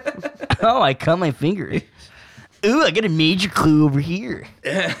 Oh, I cut my finger. Ooh, I got a major clue over here.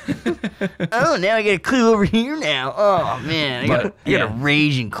 Oh, now I got a clue over here now. Oh, man. I got a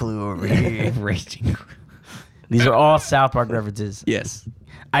raging clue over here. Raging. These are all South Park references. Yes.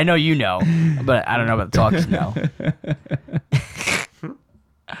 I know you know, but I don't know about the talkers know.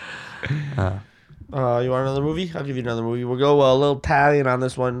 You want another movie? I'll give you another movie. We'll go a little Italian on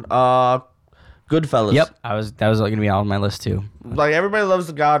this one. Goodfellas. Yep, that was going to be on my list too. Like everybody loves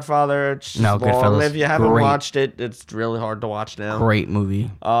The Godfather. It's No, long. Goodfellas, If you haven't great. watched it, it's really hard to watch now. Great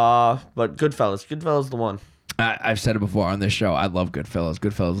movie. But Goodfellas the one. I've said it before on this show. I love Goodfellas.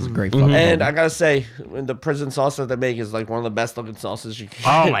 Goodfellas is a great fucking And movie. I gotta say, the prison sauce that they make is like one of the best looking sauces you can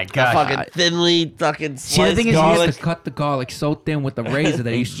Oh get. my God. Fucking thinly fucking See, the sliced thing is, you You have used to cut the garlic so thin with the razor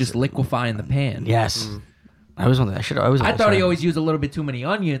that he used to just liquefy in the pan. Yes. I was on that. I thought he always used a little bit too many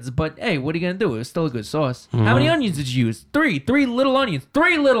onions, but hey, what are you gonna do? It was still a good sauce. How many onions did you use? Three little onions.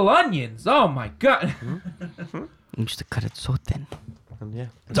 3 little onions. Oh my god. You used to cut it so thin. Yeah.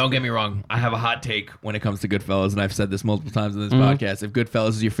 Don't get me wrong. I have a hot take when it comes to Goodfellas, and I've said this multiple times in this podcast. If Goodfellas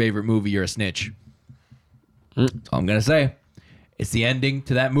is your favorite movie, you're a snitch. That's all I'm gonna say. It's the ending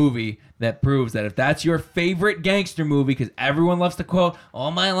to that movie that proves that if that's your favorite gangster movie, because everyone loves to quote, all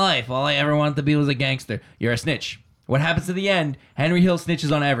my life, all I ever wanted to be was a gangster, you're a snitch. What happens to the end? Henry Hill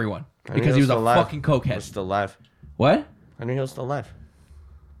snitches on everyone because he was a fucking He's cokehead. still alive. What? Henry Hill's still alive.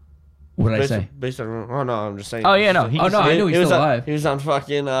 What did I say? Based on, oh no, I'm just saying. Oh, yeah, no. Oh, no, I knew he's was still on, alive. He was on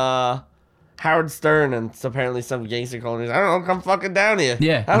fucking Howard Stern, and it's apparently some gangster calling. I don't know, come fucking down here.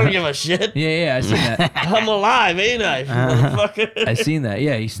 Yeah. I don't give a shit. Yeah, I seen that. I'm alive, ain't I? Motherfucker. I seen that.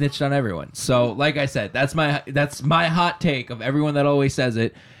 Yeah, he snitched on everyone. So, like I said, that's my hot take of everyone that always says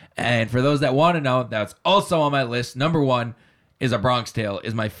it. And for those that want to know, that's also on my list. Number 1 is A Bronx Tale.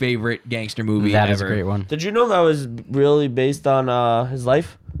 Is my favorite gangster movie That ever. is a great one. Did you know that was really based on his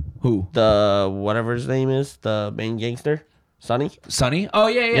life? Who? The whatever his name is, the main gangster, Sonny. Sonny? Oh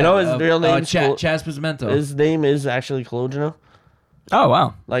yeah. You know his real name? Chaz Pizmento. His name is actually Colugino. Oh,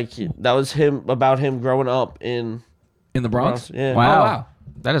 wow. Like that was him about him growing up in In the Bronx? Yeah. Wow. Oh, wow.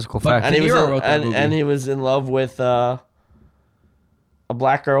 That is a cool But- fact. And he was De Niro wrote that and, movie. and he was in love with a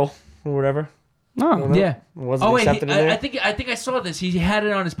black girl or whatever. No. Yeah. Wasn't Oh wait, accepted in there. I think I saw this. He had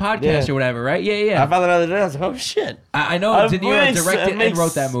it on his podcast Yeah. or whatever, right? Yeah, I yeah. found that the other day. I was like, oh shit. I know It De Niro makes- directed it makes- and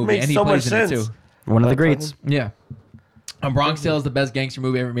wrote that movie, makes and he so plays much in it sense. too. One of the greats. Yeah. Bronx Tale is the best gangster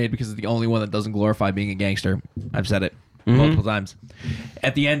movie ever made because it's the only one that doesn't glorify being a gangster. I've said it multiple times.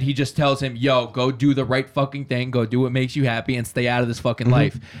 At the end, he just tells him, yo, go do the right fucking thing. Go do what makes you happy and stay out of this fucking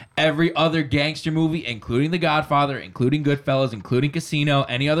life. Every other gangster movie, including The Godfather, including Goodfellas, including Casino,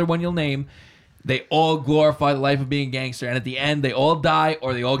 any other one you'll name, they all glorify the life of being a gangster. And at the end, they all die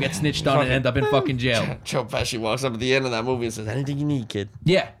or they all get snitched on and end up in fucking jail. Joe Pesci walks up at the end of that movie and says, anything you need, kid.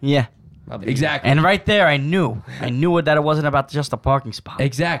 Yeah, Yeah. I'll be exactly. And right there, I knew that it wasn't about just a parking spot.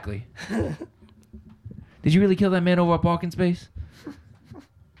 Exactly. Did you really kill that man over a parking space?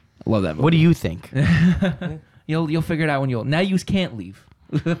 I love that movie. What do you think? You'll figure it out when now you can't leave.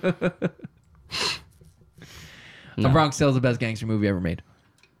 The Bronx Tale is the best gangster movie ever made.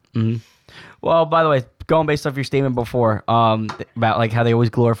 Well, by the way, going based off your statement before, about like how they always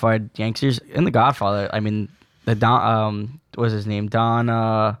glorified gangsters in The Godfather. I mean, the Don, what was his name?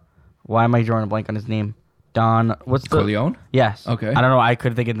 Don. Why am I drawing a blank on his name? Don. What's the Corleone? Yes. Okay. I don't know. I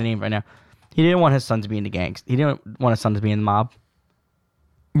couldn't think of the name right now. He didn't want his son to be in the gangs. He didn't want his son to be in the mob.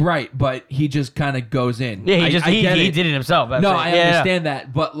 Right, but he just kind of goes in. Yeah, I get he it. did it himself. That's No, it. I Yeah, yeah. understand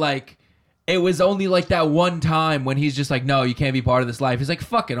that, but like, it was only like that one time when he's just like, no, you can't be part of this life. He's like,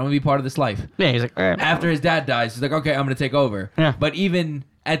 fuck it, I'm gonna be part of this life. Yeah, he's like, all right. After his dad dies, he's like, okay, I'm gonna take over. Yeah. But even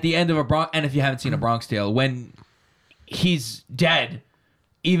at the end of a Bronx, and if you haven't seen a Bronx Tale, when he's dead,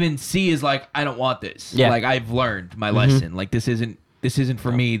 even C is like, I don't want this. Yeah. Like I've learned my lesson. Like this isn't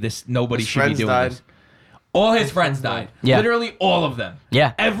for me. Nobody His should be friends doing died. this. All his friends died. Yeah. Literally all of them.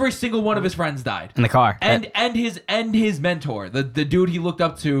 Yeah. Every single one of his friends died. In the car. And his mentor, the dude he looked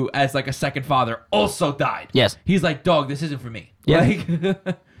up to as like a second father, also died. Yes. He's like, dog, this isn't for me. Yeah.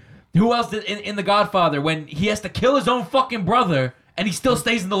 Like, who else did in The Godfather when he has to kill his own fucking brother and he still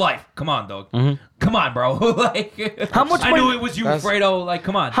stays in the life? Come on, dog. Come on, bro. Like, How much I money- knew it was you, Fredo. Like,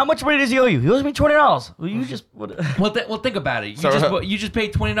 come on. How much money does he owe you? He owes me $20. Well, you just. What? Well, think about it. So- You just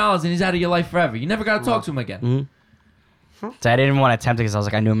paid $20 and he's out of your life forever. You never got to talk to him again. So I didn't even want to attempt it because I was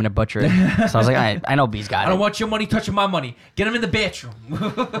like, I knew I'm gonna butcher it. So I was like, I know B's got I it. don't want your money touching my money. Get him in the bedroom.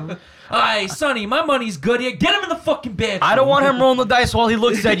 All right, Sonny, my money's good here. Get him in the fucking bedroom. I don't want him rolling the dice while he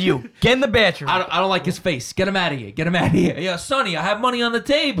looks at you. Get in the bathroom. I don't like his face. Get him out of here. Get him out of here. Yeah, Sonny, I have money on the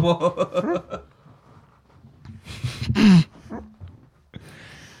table.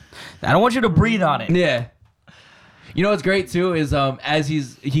 I don't want you to breathe on it. Yeah. You know what's great too is as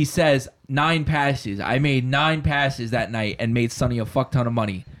he says 9 passes. I made 9 passes that night and made Sonny a fuck ton of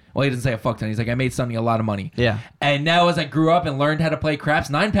money. Well, he doesn't say a fuck ton. He's like, I made Sonny a lot of money. Yeah. And now as I grew up and learned how to play craps,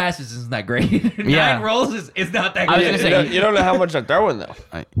 9 passes isn't that great. 9 rolls is not that I was great. gonna say- You don't know how much they're throwing, though.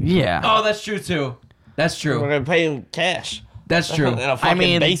 Yeah. Oh, that's true too. That's We're true. going to pay him cash. That's true. In a fucking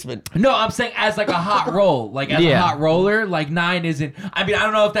mean- basement. No, I'm saying as like a hot roll, like as a Yeah. hot roller, like 9 isn't. I mean, I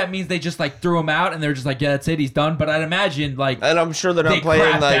don't know if that means they just like threw him out and they're just like, yeah, that's it, he's done. But I'd imagine like And I'm sure they're They not playing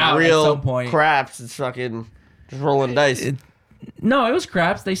crapped out like at real some point. craps. It's fucking just rolling dice. no, it was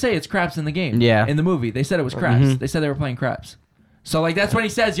craps. They say it's craps in the game. Yeah. in the movie they said it was craps. They said they were playing craps. So like that's when he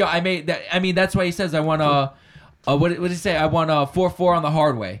says, yo, I made that. I mean, that's why he says I won what did he say? I won 4-4 on the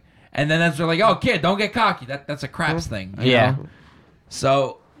hard way. And then that's like, oh kid, don't get cocky. That's a craps thing. you Yeah. know?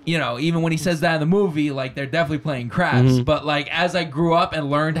 So, you know, even when he says that in the movie, like they're definitely playing craps. But like as I grew up and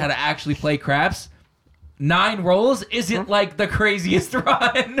learned how to actually play craps, 9 rolls isn't like the craziest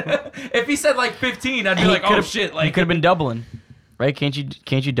run. If he said like 15, I'd be like, oh shit, he like could have been doubling, right? Can't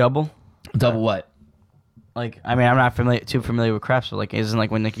you double? double what? Like, I mean, I'm not too familiar with craps, but like, isn't like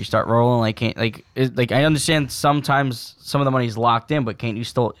when like you start rolling, like can't like I understand sometimes some of the money's locked in, but can't you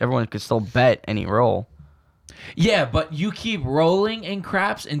still? Everyone could still bet any roll. Yeah, but you keep rolling in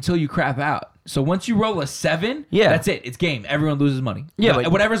craps until you crap out. So once you roll a 7, Yeah. that's it. It's game. Everyone loses money. Yeah, No,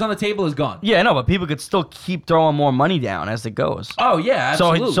 but- whatever's on the table is gone. Yeah, no, but people could still keep throwing more money down as it goes. Oh yeah,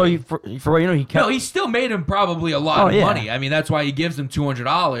 absolutely. So he, for what you know, he kept. No, he still made him probably a lot Oh, of yeah. money. I mean, that's why he gives him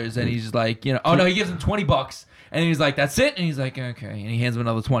 $200, and he's like, you know, oh no, he gives him $20, and he's like, that's it, and he's like, okay, and he hands him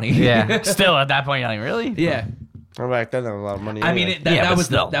another 20. yeah. Still at that point, you're like, really? yeah. Well, back then, that was a lot of money. I mean, anyway. that, Yeah, that but was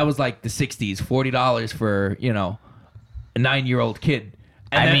still. that was like the '60s, $40 for a 9-year-old kid.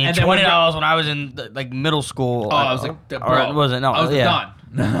 I mean, and then when $20 when I was in like middle school. Oh, I was like, bro, or was it? No, I was the yeah.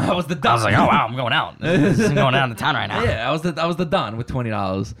 Don. I was the Don. I was like, oh wow, I'm going out. This is going out in the town right now. Yeah, I was the Don with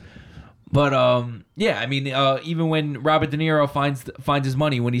 $20. But yeah, I mean, even when Robert De Niro finds his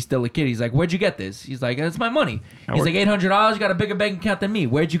money when he's still a kid, he's like, "Where'd you get this?" He's like, "It's my money." He's like, $800. You got a bigger bank account than me.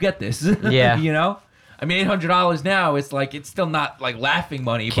 Where'd you get this? Yeah. You know, I mean, $800 now. It's like it's still not like laughing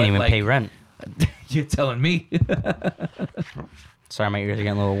money. Can't but even like, pay rent. You're telling me. Sorry, my ears are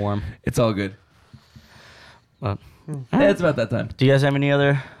getting a little warm. It's all good. Well, It's about that time. do you guys have any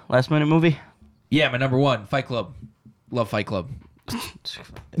other last minute movie? Yeah, my number one, Fight Club. Love Fight Club. I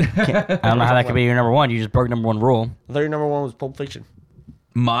don't know how that could be your number one. You just broke number one rule. I thought your number one was Pulp Fiction.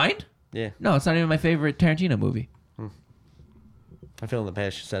 Mine? Yeah. No, it's not even my favorite Tarantino movie. I feel in the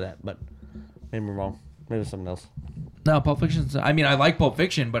past you said that, but maybe I'm wrong. Maybe it's something else. No, Pulp Fiction's. I mean, I like Pulp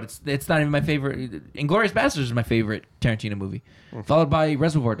Fiction, but it's not even my favorite. Inglourious Basterds is my favorite Tarantino movie, followed by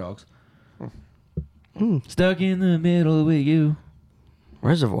Reservoir Dogs. Stuck in the middle with you.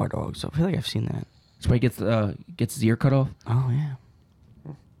 Reservoir Dogs. I feel like I've seen that. That's where he gets his ear cut off. Oh, yeah.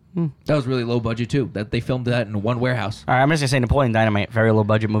 That was really low budget too. That they filmed that in one warehouse. All right, I'm just going to say Napoleon Dynamite. Very low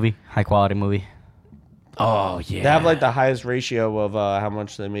budget movie. High quality movie. Oh yeah. They have like the highest ratio of how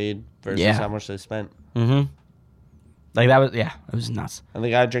much they made versus how much they spent. Mm-hmm. Like that was, yeah, it was nuts. And the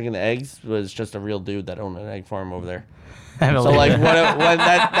guy drinking the eggs was just a real dude that owned an egg farm over there. So So like when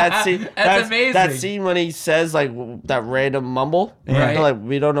that scene, That's amazing. That scene when he says like that random mumble, Right. Like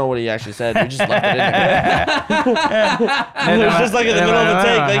we don't know what he actually said. We just left it in there. It was just like in the middle of the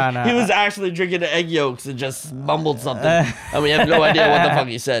take, like he was actually drinking the egg yolks and just mumbled something, and we have no idea what the fuck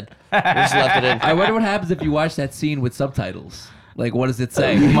he said. We just left it in. I wonder what happens if you watch that scene with subtitles. Like, what does it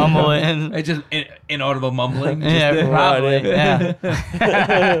say? mumble it. And, It's just inaudible mumbling. Just yeah, probably. idea.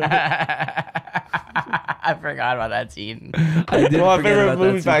 Yeah. I forgot about that scene. I did Well, my forget favorite about that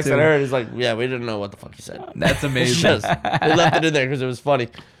movie scene, facts that too. I heard is like, yeah, we didn't know what the fuck he said. That's It's amazing. just we left it in there because it was funny.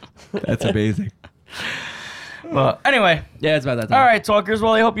 That's amazing. Well, anyway. Yeah, it's about that time. All right, talkers.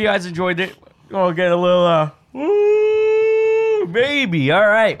 Well, I hope you guys enjoyed it. We'll get a little, woo, baby. All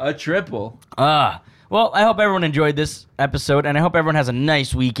right. A triple. Well, I hope everyone enjoyed this episode, and I hope everyone has a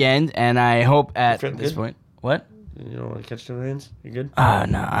nice weekend. And I hope at Feeling this good? point, what? You don't want to catch the hands? You good? No,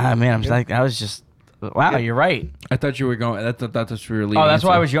 man. I'm just like, I was just. Wow, you're right. I thought you were going. That's what you were leading. Oh, that's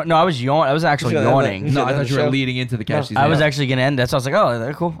why I into. was. No, I was yawning. I was actually Yeah, yawning. No, I Yeah, thought you were show. leading into the catch. These I was hands. actually gonna end. That's why I was like, oh,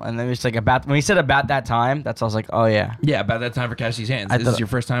 they're cool. And then it's like about when he said about that time. That's why I was like, oh yeah. Yeah, about that time for Catch These Hands. I This thought- is your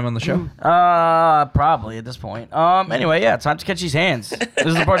first time on the show. Probably at this point. Anyway, yeah, time to catch these hands. This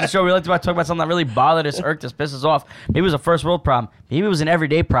is the part of the show we like to talk about something that really bothered us, irked us, pissed us off. Maybe it was a first world problem. Maybe it was an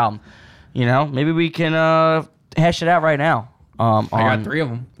everyday problem. You know, maybe we can hash it out right now. I got 3 of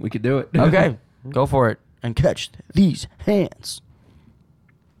them. We could do it. Okay, go for it and catch these hands.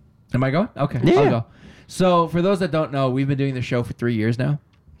 Am I going? Okay, Yeah. I'll go. So, for those that don't know, we've been doing the show for 3 years now.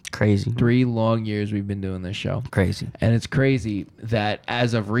 Crazy. 3 long years we've been doing this show. Crazy. And it's crazy that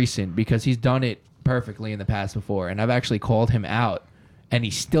as of recent, because he's done it perfectly in the past before, and I've actually called him out, and he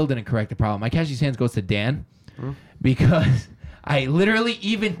still didn't correct the problem. My Catch These Hands goes to Dan, because I literally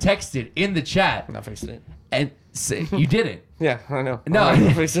even texted in the chat I'm not fixing it. and say, you didn't. Yeah, I know. No. I'm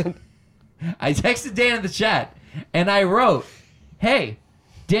not fixing it. I texted Dan in the chat, and I wrote, hey,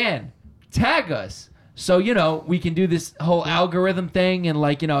 Dan, tag us. So, you know, we can do this whole algorithm thing, and,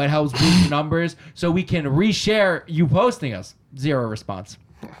 like, you know, it helps boost numbers, so we can reshare you posting us. 0 response.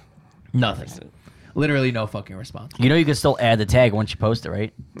 Nothing. Literally no fucking response. You know you can still add the tag once you post it,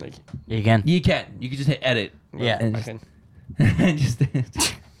 right? Like, You can. You can. You can just hit edit. Yeah. And I just, can. and just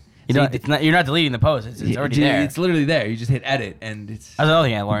You know, it's not. You're not deleting the post. It's already there. It's literally there. You just hit edit, and it's... That's another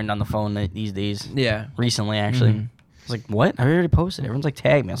thing I learned on the phone these days. Yeah. Recently, actually. Mhm. I was like, what? I already posted. Everyone's like,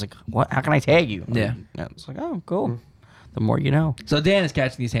 tag me. I was like, what? How can I tag you? Yeah. It's like, oh, cool. The more you know. So Dan is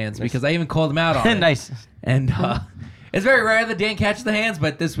catching these hands because I even called him out on it. Nice. And it's very rare that Dan catches the hands,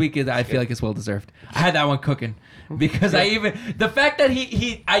 but this week I feel like it's well deserved. I had that one cooking because the fact that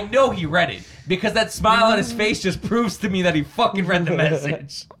I know he read it because that smile on his face just proves to me that he fucking read the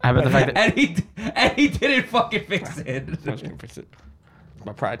message. How about the fact that and he didn't fucking fix it. I'm just gonna fix it.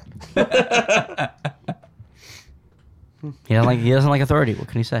 My pride. he doesn't like authority? What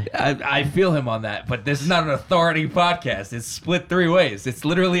can he say? I feel him on that, but this is not an authority podcast. It's split 3 ways. It's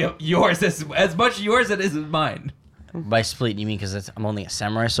literally yours as much yours as it is mine. By split, you mean because I'm only a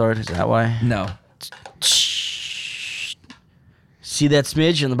samurai sword? Is that why? No. See that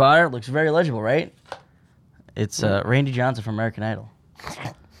smidge in the bottom? It looks very legible, right? It's Randy Johnson from American Idol.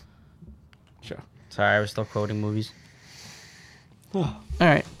 Sure. Sorry, I was still quoting movies. All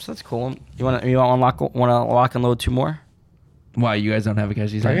right, so that's cool. You want to lock and load 2 more? Why, you guys don't have a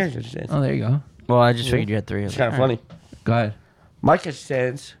catch these I hands? catch these hands. Oh, there you go. Well, I just figured you had 3. It's kind of funny. Go ahead. My catch these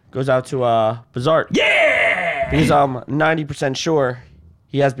hands goes out to Bizarre. Yeah! Because I'm 90% sure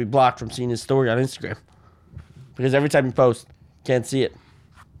he has me blocked from seeing his story on Instagram. Because every time you post, can't see it.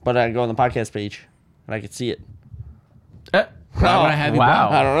 But I go on the podcast page, and I can see it. Why would I have you Wow.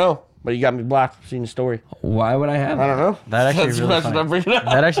 blocked? I don't know. But you got me blocked from seeing the story. Why would I have I don't know. That actually really that's funny. what I'm bringing up.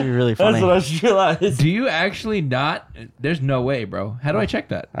 That'd actually be really funny. That's what I just realized. Do you actually not? There's no way, bro. How do I check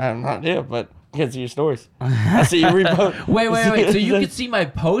that? I have no idea, but I can't see your stories. I see you repost. Wait. So you can see my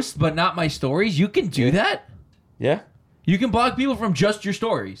posts, but not my stories? You can do that? Yeah, You can block people from just your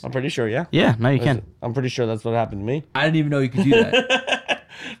stories? I'm pretty sure, yeah. Yeah, no, you can. I'm pretty sure that's what happened to me. I didn't even know you could do that.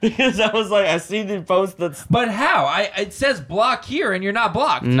 Because I was like, I see the post that's... But how? It says block here, and you're not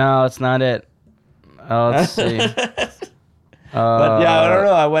blocked. No, it's not it. Let's see. But yeah, I don't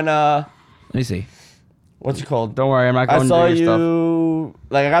know. I went, Let me see. what's it called? Don't worry, I'm not I going saw to your stuff. you,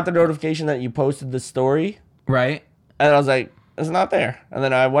 like, I got the notification that you posted the story, Right? and I was like, it's not there. And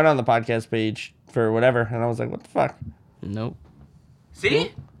then I went on the podcast page for whatever, and I was like, what the fuck? Nope.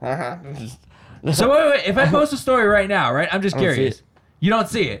 See? Uh-huh. So wait. If I post a story right now, right? I'm just I don't see curious. it. You don't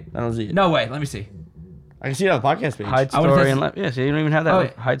see it? I don't see it. No way. Let me see. I can see it on the podcast page. Hide I would've story said- and left. Yeah, so you don't even have that. Oh,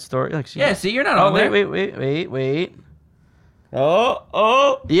 Like, hide story. Like, see Yeah, see, you're not Oh, on there. wait.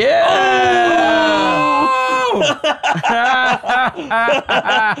 Oh. Yeah. Oh!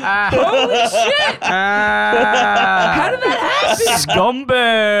 Holy shit! How did that happen? Scumbag.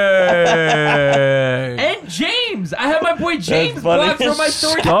 And James! I have my boy James funny. blocked from my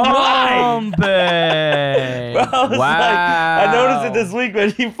story. Why? Scumbag. Bro, I was wow. like, I noticed it this week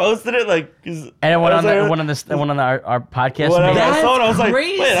when he posted it, like, 'cause And it went I on was like, one on our podcast. whatever. page. I saw it, I was like,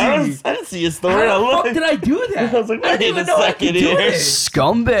 crazy. wait, I didn't see his story. How I the fuck looked. did I do that? I was like, I wait didn't even a know I second could do here. this.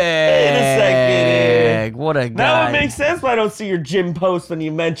 Scumbag. Wait a second. What a guy. That would make sense, but I don't see your gym post when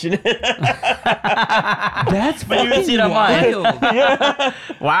you mention it. That's But you can see it on mine. wild.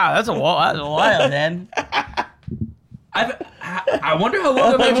 Wow, that's wild, man. I wonder how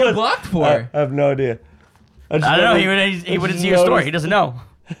long I've had you blocked for. I have no idea. I don't know. He wouldn't see your story. He doesn't know.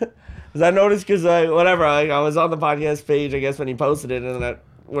 Because I noticed, because whatever, I was on the podcast page, I guess, when he posted it, and then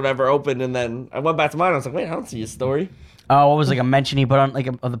whatever opened, and then I went back to mine. I was like, wait, I don't see his story. Oh, what was like a mention he put on like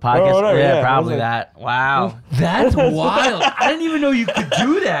of the podcast? whatever, yeah, yeah. probably I was that. Wow. That's wild. I didn't even know you could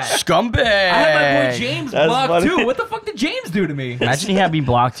do that. Scumbag. I had my boy James That's blocked funny. too. What the fuck did James do to me? Imagine he had me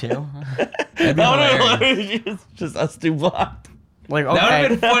blocked too. That'd be hilarious. It's just us two blocked. Like, That would okay. have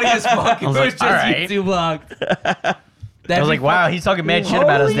been funny as fuck if I was it was like, just alright. you two blocked. I was like, wow, he's talking mad shit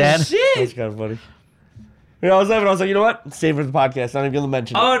about us, Dad. That's Shit. kind of funny. You know, I was laughing. I was like, you know what? Save it for the podcast. Not even going to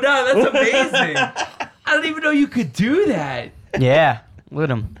mention it. Oh no, that's amazing. I didn't even know you could do that. Yeah, look at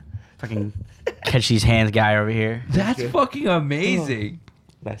him. Fucking catch these hands guy over here. That's fucking amazing.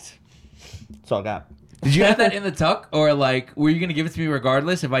 Nice. That's all I got. Did you have that in the tuck, or like, were you gonna give it to me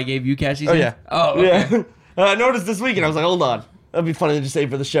regardless if I gave you Cashy's? Oh, hands? yeah. Oh, okay. Yeah. I noticed this week, and I was like, hold on. That'd be funny to just save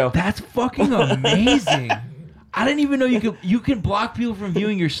for the show. That's fucking amazing. I didn't even know you can block people from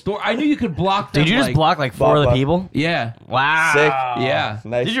viewing your story. I knew you could block them. Did you just like, block like 4 other Block. people? Yeah. Wow. Sick. Yeah.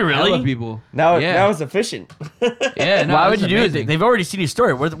 Nice. Did you Hella really? people. Now, yeah. now it's efficient. Yeah. No, Why would that's you do amazing. it? They've already seen your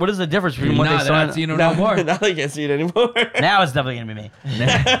story. What is the difference between what Nah, they they're saw? not seeing it now, no more. now they can't see it anymore. Now it's definitely gonna be me.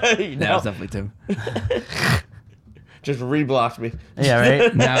 Now it's definitely Tim. Just reblocked me. Yeah,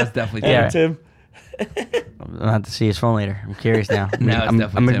 right. Now it's definitely Tim. Yeah. Tim. I'm gonna have to see his phone later. I'm curious now. Now it's I'm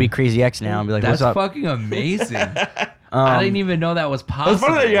definitely gonna be Tim. Crazy X now and be like, That's "What's up?" fucking amazing. I didn't even know that was possible. It's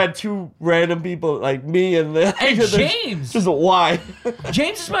funny that you had two random people like me and the And there's James. Just why?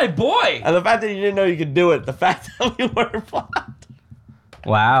 James is my boy. And the fact that you didn't know you could do it, the fact that we were blocked.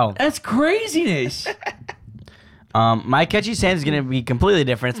 Wow. That's craziness. My catchy sand is gonna be completely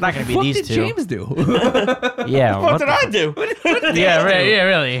different. It's not gonna be What these did two. James do? Yeah. What what did the- I do? Yeah. Right. Yeah.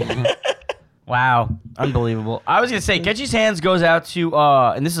 Really. Wow. Unbelievable. I was gonna say catchy's hands goes out to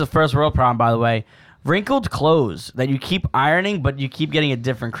and this is a first world problem, by the way. Wrinkled clothes that you keep ironing, but you keep getting a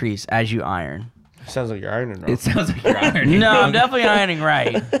different crease as you iron. Sounds like you're ironing wrong. It sounds like you're ironing. No, I'm wrong. definitely ironing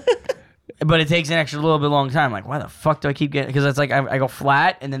right. But it takes an extra little bit long time. Like, why the fuck do I keep getting? Because it's like I go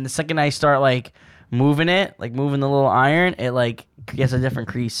flat, and then the second I start like moving it, like moving the little iron, it like gets a different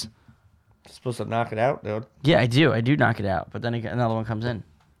crease. supposed to knock it out, dude. Yeah, I do knock it out, but then another one comes in.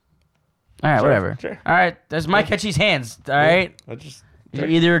 All right, Sure, whatever. sure. All right, that's my catchy's hands. All right, I just you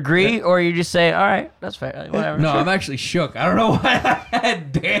either agree or you just say, all right, that's fair. Like, whatever. No, I'm actually shook. I don't know why I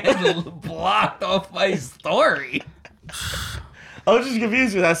had Dan blocked off my story. I was just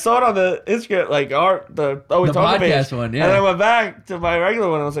confused because I saw it on the Instagram, like we The talking podcast page, one, yeah. And I went back to my regular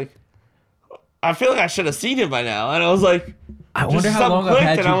one. And I was like, I feel like I should have seen it by now. And I was like, I wonder just how long something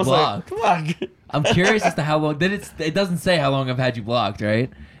I've had clicked, and I you was blocked. like, fuck. I'm curious as to how long. Then it doesn't say how long I've had you blocked, right?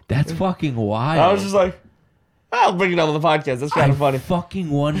 That's fucking wild. I was just like, I'll bring it up on the podcast. That's kind of funny. Fucking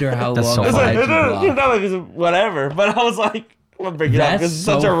wonder how That's long so I've funny. had you It's blocked. not like it's whatever, but I was like, I'm gonna bring it up because it's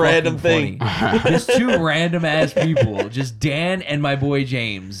such a random thing. Just two random ass people, just Dan and my boy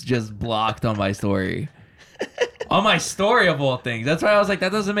James, just blocked on my story. On my story of all things. That's why I was like,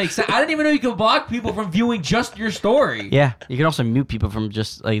 that doesn't make sense. I didn't even know you could block people from viewing just your story. Yeah, you can also mute people from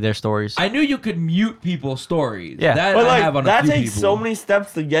just like their stories. I knew you could mute people's stories. Yeah. That But I have on like a that few takes people. so many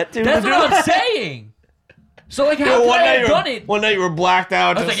steps to get to. That's what I'm saying. So like, how Yo, could one I night have you done were, it? one night you were blacked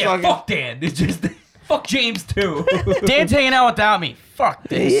out. I was like, just yeah, fucking- fuck Dan. It's just fuck James too. Dan's hanging out without me. Fuck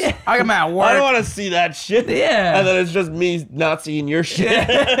this. Yeah. I am at work. I don't want to see that shit. Yeah. And then it's just me not seeing your shit.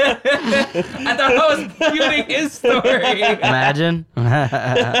 I thought I was muting his story. Imagine.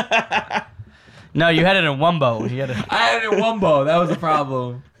 No, you had it in Wumbo. You had it. I had it in Wumbo. That was a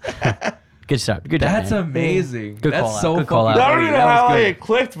problem. Good stuff. Good job. That's man. amazing. Good That's call out. so Good call fucking out. I don't funny. even know That was how good. it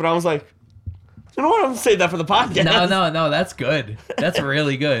clicked, but I was like, you know what? I'm gonna say that for the podcast. No, that's good. That's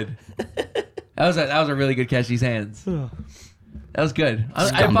really good. That was a really good catch. These hands. That was good. I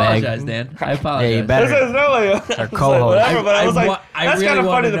Scumbag. apologize, Dan. I apologize. Yeah, you better. This is not like our it's co-host. whatever, but I was like, I that's really kind of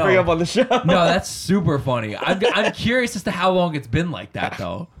wanna funny to bring know. up on the show. No, that's super funny. I'm curious as to how long it's been like that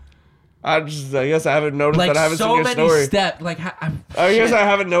though. I guess I haven't noticed Like that I haven't seen so your many story. steps. Like I guess I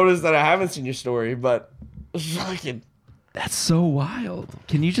haven't noticed that I haven't seen your story, but fucking. that's so wild.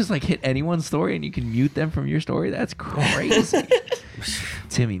 Can you just like hit anyone's story and you can mute them from your story? That's crazy.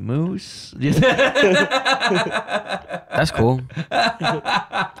 Timmy Moose. That's cool.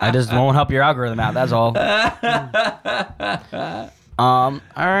 I just won't help your algorithm out. That's all. All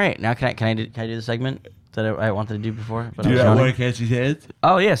right. Now can I do the segment that I wanted to do before? But I was yawning? catch his head?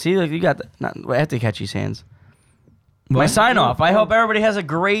 Oh yeah. See, like you got that. I have to catch these hands. My sign off. I hope everybody has a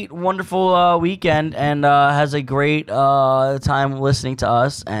great, wonderful weekend and has a great time listening to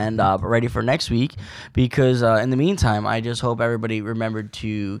us and ready for next week. Because in the meantime, I just hope everybody remembered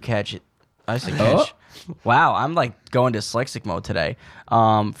to catch it. I said catch. Wow, I'm like going dyslexic mode today.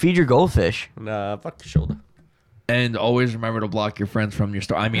 Feed your goldfish. Nah, fuck your shoulder. And always remember to block your friends from your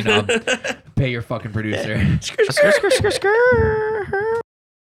story. I mean, pay your fucking producer. Skr, skr, skr, skr, skr.